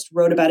journalist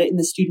wrote about it in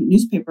the student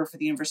newspaper for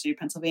the University of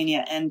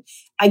Pennsylvania. And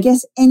I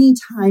guess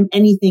anytime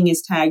anything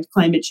is tagged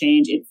climate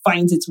change, it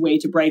finds its way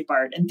to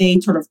Breitbart. And they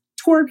sort of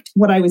torqued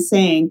what I was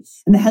saying.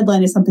 And the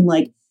headline is something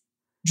like,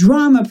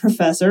 drama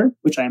professor,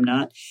 which I am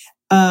not,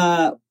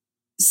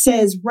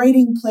 says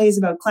writing plays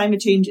about climate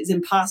change is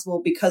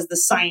impossible because the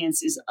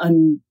science is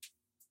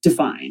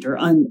undefined or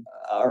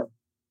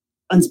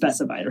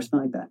unspecified or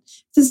something like that.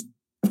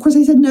 Of course,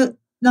 I said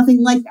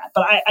nothing like that.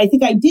 But I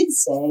think I did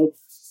say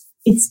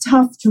it's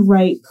tough to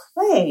write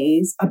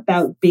plays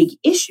about big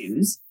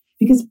issues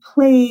because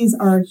plays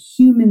are a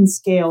human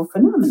scale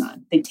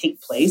phenomenon. They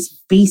take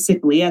place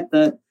basically at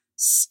the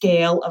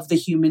scale of the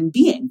human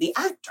being, the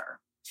actor,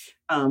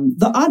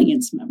 the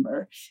audience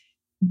member.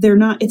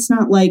 It's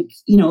not like,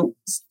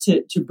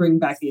 to bring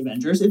back the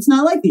Avengers. It's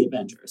not like the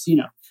Avengers,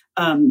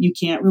 you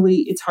can't really,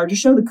 it's hard to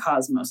show the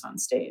cosmos on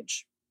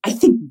stage. I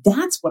think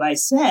that's what I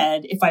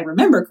said, if I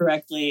remember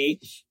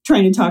correctly,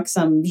 trying to talk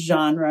some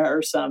genre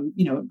or some,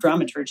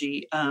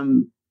 dramaturgy.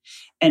 And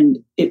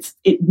it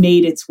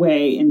made its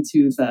way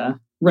into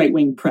the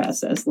right-wing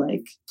press as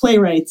like,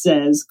 playwright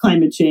says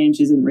climate change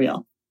isn't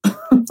real.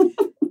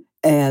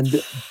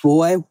 And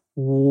boy,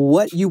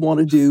 what you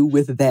want to do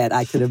with that,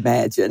 I can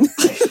imagine.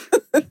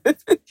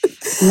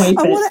 I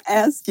want to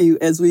ask you,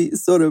 as we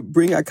sort of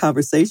bring our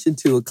conversation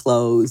to a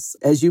close,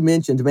 as you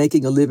mentioned,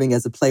 making a living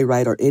as a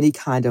playwright or any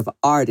kind of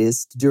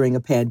artist during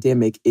a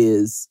pandemic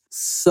is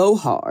so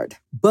hard.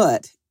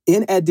 But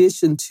in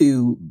addition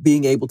to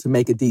being able to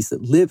make a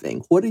decent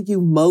living, what are you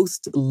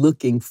most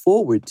looking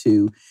forward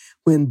to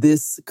when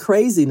this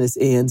craziness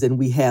ends and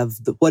we have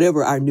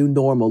whatever our new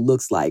normal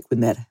looks like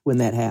when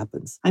that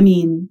happens? I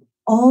mean,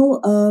 all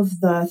of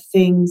the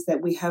things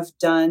that we have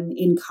done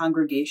in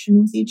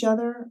congregation with each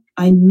other,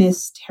 I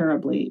miss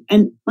terribly.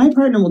 And my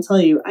partner will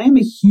tell you, I am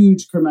a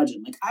huge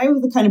curmudgeon. Like, I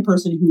was the kind of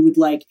person who would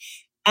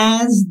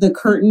as the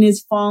curtain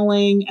is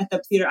falling at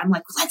the theater, I'm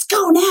like, let's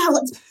go now.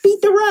 Let's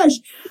beat the rush.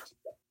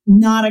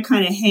 Not a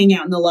kind of hang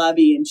out in the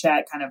lobby and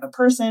chat kind of a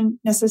person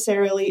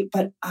necessarily,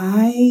 but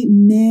I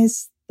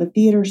miss the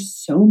theater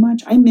so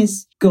much. I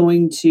miss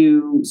going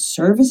to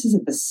services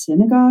at the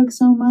synagogue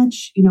so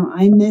much.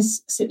 I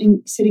miss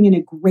sitting in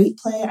a great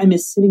play. I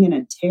miss sitting in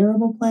a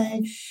terrible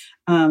play.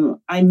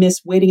 I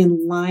miss waiting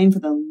in line for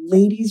the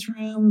ladies'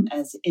 room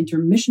as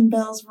intermission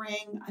bells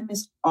ring. I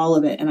miss all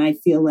of it. And I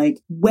feel like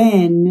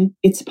when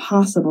it's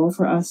possible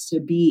for us to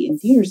be in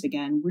theaters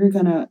again, we're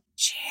going to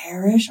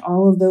cherish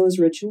all of those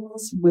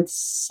rituals with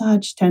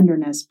such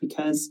tenderness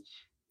because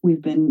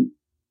we've been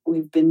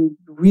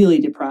really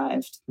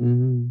deprived.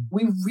 Mm,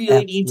 we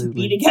really need to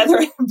be together.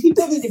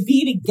 People need to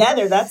be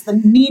together. That's the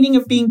meaning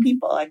of being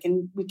people.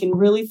 We can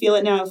really feel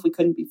it now if we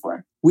couldn't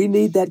before. We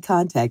need that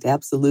contact.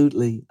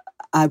 Absolutely.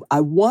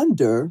 I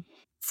wonder,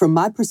 from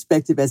my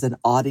perspective as an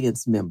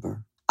audience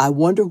member, I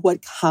wonder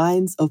what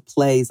kinds of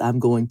plays I'm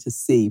going to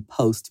see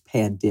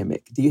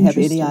post-pandemic. Do you have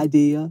any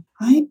idea?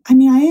 I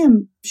mean, I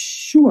am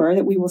sure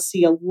that we will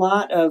see a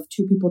lot of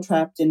two people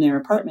trapped in their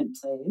apartment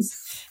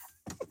plays.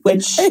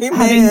 Which,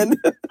 Amen.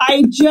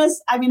 I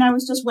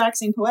was just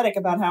waxing poetic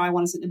about how I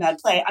want to sit in a bad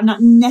play. I'm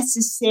not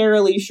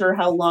necessarily sure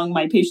how long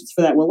my patience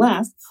for that will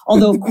last.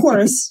 Although, of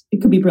course,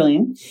 it could be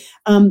brilliant.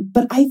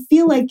 But I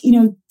feel like,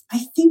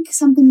 I think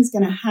something is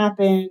going to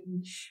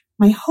happen.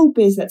 My hope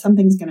is that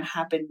something's going to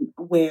happen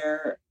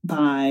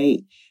whereby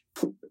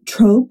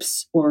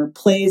tropes or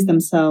plays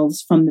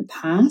themselves from the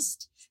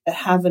past that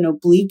have an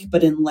oblique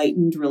but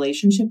enlightened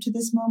relationship to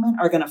this moment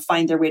are going to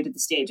find their way to the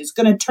stage. It's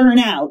going to turn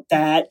out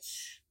that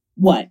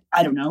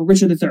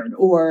Richard III,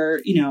 or,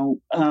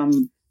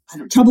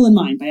 Trouble in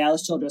Mind by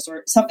Alice Childress,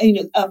 or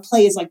something. A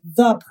play is like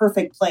the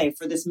perfect play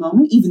for this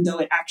moment, even though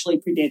it actually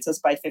predates us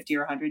by 50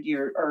 or 100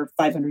 years or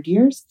 500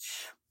 years.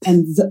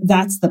 And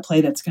that's the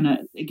play that's going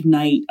to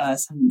ignite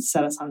us and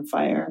set us on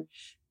fire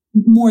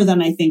more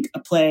than I think a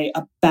play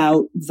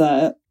about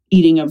the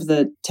eating of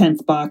the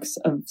 10th box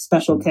of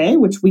Special K,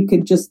 which we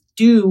could just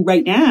do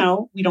right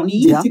now. We don't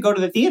need to go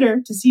to the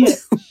theater to see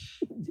it.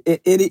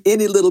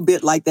 Any little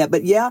bit like that.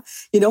 But yeah,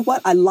 you know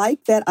what? I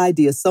like that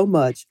idea so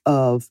much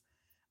of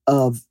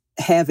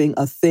having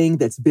a thing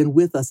that's been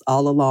with us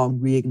all along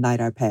reignite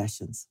our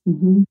passions.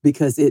 Mm-hmm.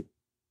 Because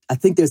I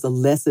think there's a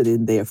lesson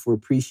in there for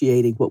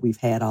appreciating what we've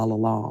had all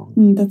along.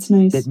 That's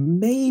nice. That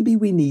maybe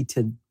we need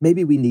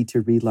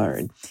to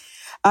relearn.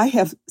 I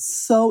have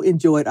so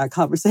enjoyed our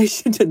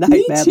conversation tonight,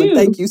 Me Madeline. too.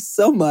 Thank you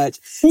so much.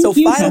 Thank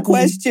you, final Kathleen.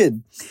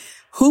 question.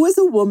 Who is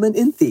a woman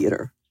in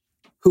theater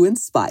who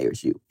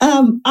inspires you?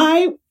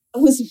 I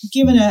was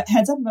given a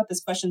heads up about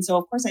this question. So,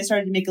 of course, I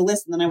started to make a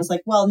list. And then I was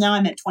like, well, now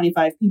I'm at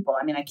 25 people.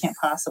 I mean, I can't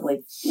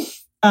possibly.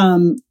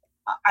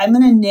 I'm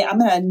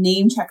gonna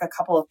name check a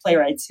couple of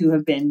playwrights who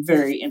have been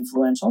very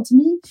influential to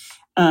me.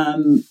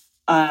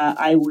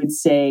 I would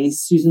say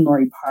Susan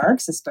Laurie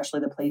Parks, especially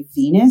the play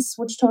Venus,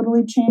 which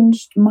totally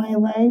changed my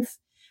life.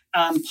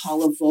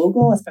 Paula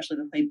Vogel, especially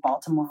the play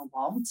Baltimore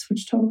Waltz,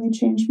 which totally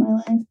changed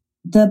my life.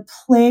 The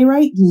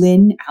playwright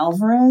Lynn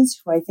Alvarez,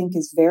 who I think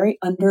is very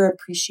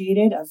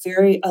underappreciated,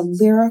 a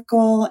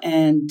lyrical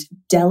and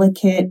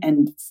delicate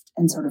and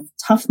sort of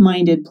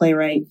tough-minded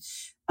playwright.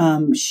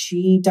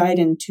 She died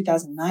in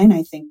 2009,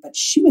 I think, but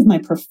she was my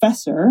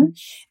professor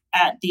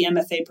at the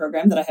MFA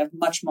program that I have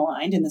much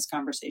maligned in this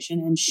conversation.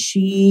 And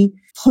she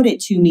put it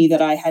to me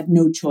that I had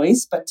no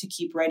choice but to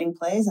keep writing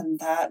plays. And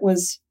that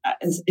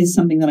is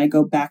something that I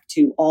go back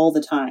to all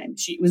the time.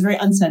 She was very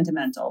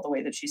unsentimental the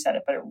way that she said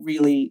it, but it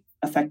really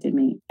affected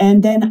me.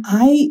 And then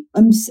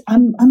I'm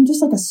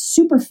just like a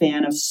super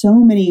fan of so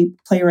many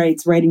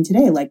playwrights writing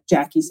today, like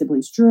Jackie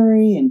Sibley's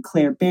Drury and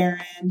Claire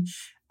Barron,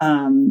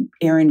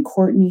 Erin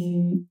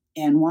Courtney,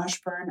 Anne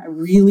Washburn. I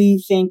really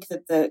think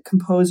that the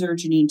composer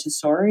Janine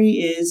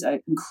Tesori is an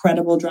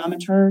incredible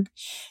dramaturg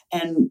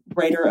and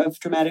writer of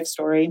dramatic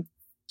story.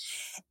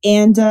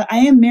 And I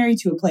am married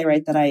to a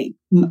playwright that I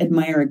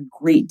admire a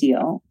great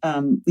deal,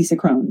 Lisa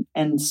Crone.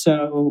 And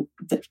so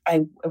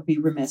I would be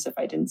remiss if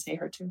I didn't say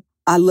her too.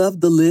 I love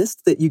the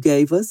list that you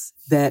gave us.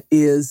 That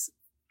is,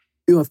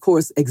 of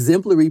course,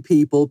 exemplary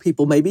people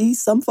maybe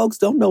some folks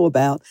don't know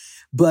about.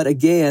 But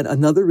again,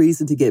 another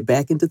reason to get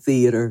back into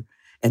theater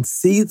and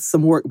see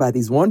some work by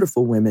these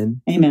wonderful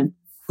women. Amen.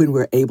 When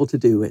we're able to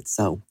do it.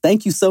 So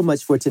thank you so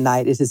much for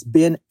tonight. It has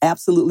been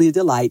absolutely a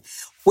delight.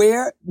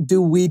 Where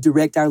do we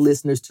direct our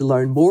listeners to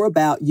learn more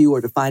about you or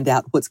to find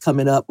out what's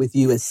coming up with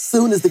you as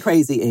soon as the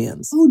crazy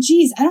ends? Oh,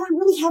 geez. I don't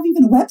really have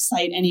even a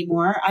website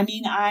anymore. I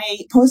mean,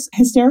 I post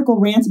hysterical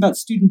rants about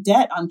student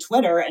debt on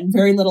Twitter and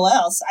very little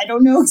else. I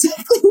don't know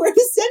exactly where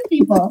to send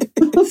people.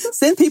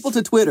 Send people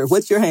to Twitter.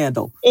 What's your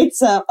handle?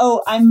 It's,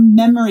 I'm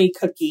Memory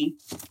Cookie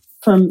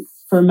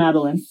for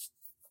Madeline.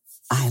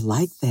 I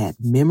like that.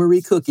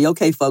 Memory Cookie.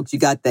 Okay, folks, you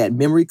got that.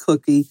 Memory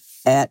Cookie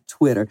at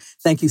Twitter.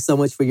 Thank you so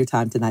much for your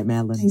time tonight,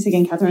 Madeline. Thanks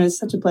again, Catherine. It's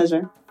such a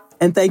pleasure.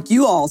 And thank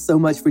you all so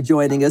much for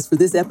joining us for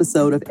this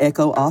episode of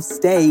Echo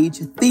Offstage,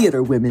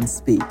 Theater Women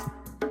Speak.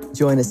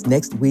 Join us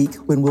next week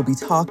when we'll be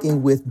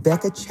talking with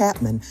Becca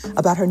Chapman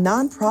about her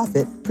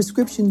nonprofit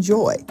Prescription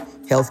Joy,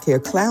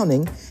 healthcare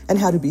clowning, and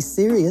how to be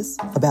serious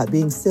about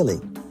being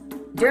silly.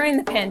 During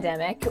the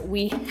pandemic,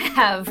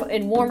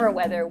 in warmer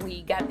weather,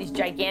 we got these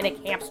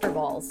gigantic hamster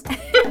balls.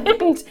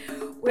 And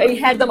we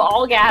had them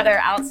all gather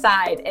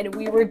outside, and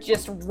we were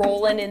just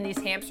rolling in these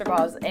hamster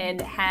balls and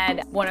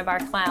had one of our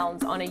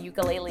clowns on a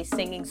ukulele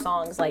singing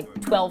songs like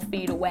 12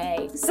 feet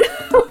away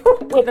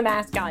with a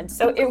mask on.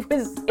 So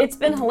it's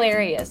been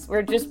hilarious.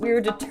 We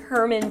were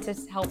determined to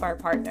help our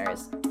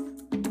partners.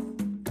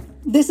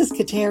 This is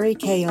Kateri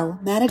Kale,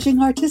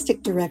 Managing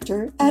Artistic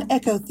Director at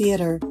Echo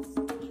Theater.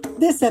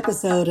 This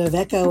episode of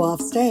Echo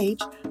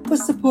Offstage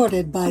was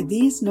supported by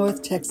these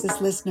North Texas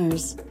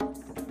listeners: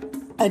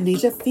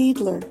 Anita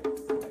Fiedler,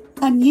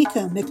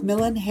 Anyika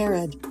McMillan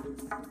Herod,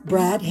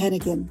 Brad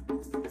Hennigan,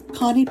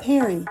 Connie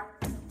Perry,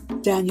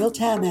 Daniel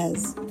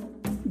Tamez,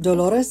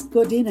 Dolores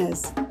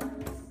Godinez,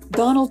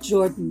 Donald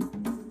Jordan,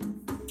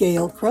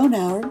 Gail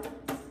Cronauer,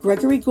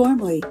 Gregory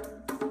Gormley,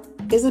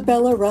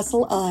 Isabella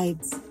Russell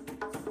Ides,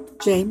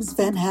 James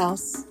Van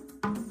House,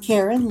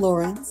 Karen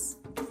Lawrence,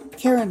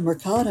 Karen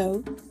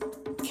Mercado,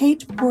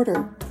 Kate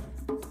Porter,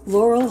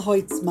 Laurel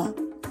Hoitzma,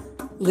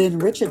 Lynn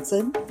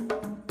Richardson,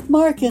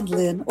 Mark and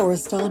Lynn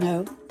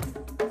Oristano,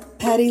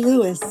 Patty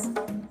Lewis,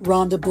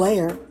 Rhonda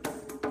Blair,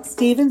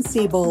 Stephen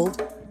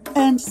Siebold,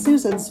 and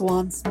Susan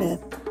Swan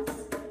Smith.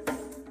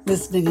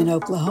 Listening in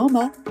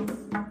Oklahoma,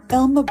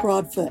 Elma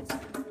Broadfoot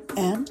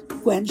and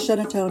Gwen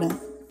Shenatona.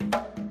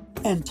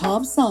 And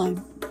Tom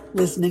Syme,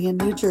 listening in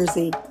New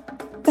Jersey.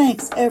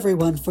 Thanks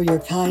everyone for your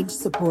kind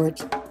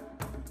support.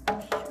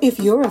 If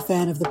you're a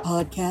fan of the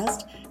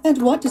podcast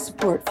and want to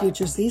support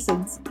future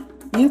seasons,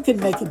 you can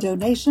make a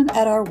donation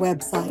at our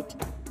website,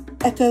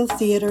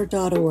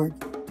 echotheater.org.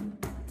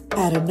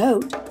 Add a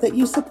note that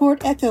you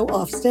support Echo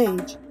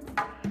Offstage,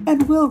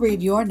 and we'll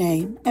read your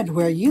name and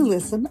where you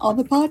listen on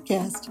the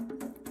podcast.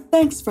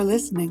 Thanks for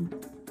listening.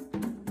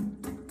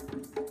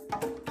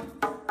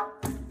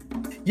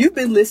 You've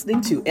been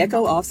listening to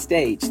Echo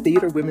Offstage,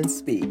 Theater Women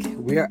Speak.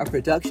 We're a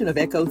production of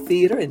Echo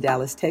Theater in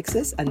Dallas,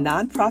 Texas, a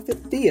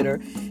nonprofit theater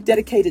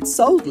dedicated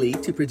solely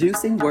to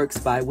producing works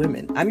by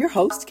women. I'm your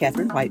host,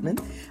 Catherine Whiteman.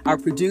 Our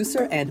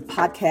producer and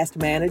podcast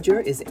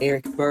manager is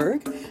Eric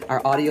Berg.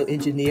 Our audio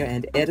engineer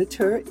and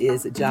editor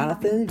is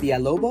Jonathan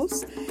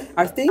Villalobos.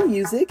 Our theme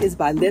music is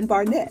by Lynn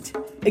Barnett.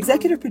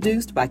 Executive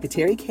produced by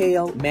Kateri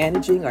Kale,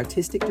 Managing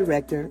Artistic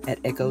Director at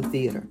Echo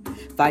Theater.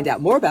 Find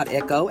out more about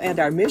Echo and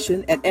our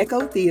mission at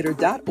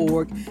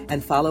echotheater.org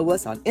and follow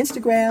us on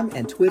Instagram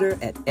and Twitter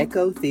at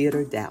Echo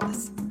Theater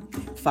Dallas.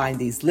 Find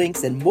these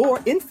links and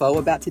more info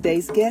about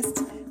today's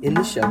guests in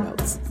the show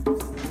notes.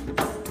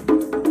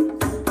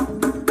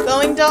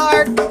 Going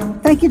dark.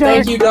 Thank you, Dark.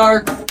 Thank you,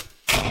 Dark.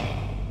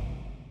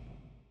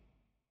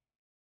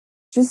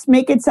 Just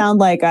make it sound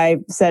like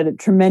I've said a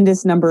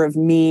tremendous number of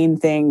mean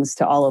things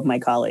to all of my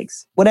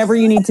colleagues. Whatever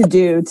you need to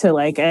do to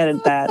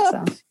edit that.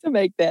 So. To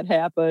make that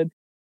happen.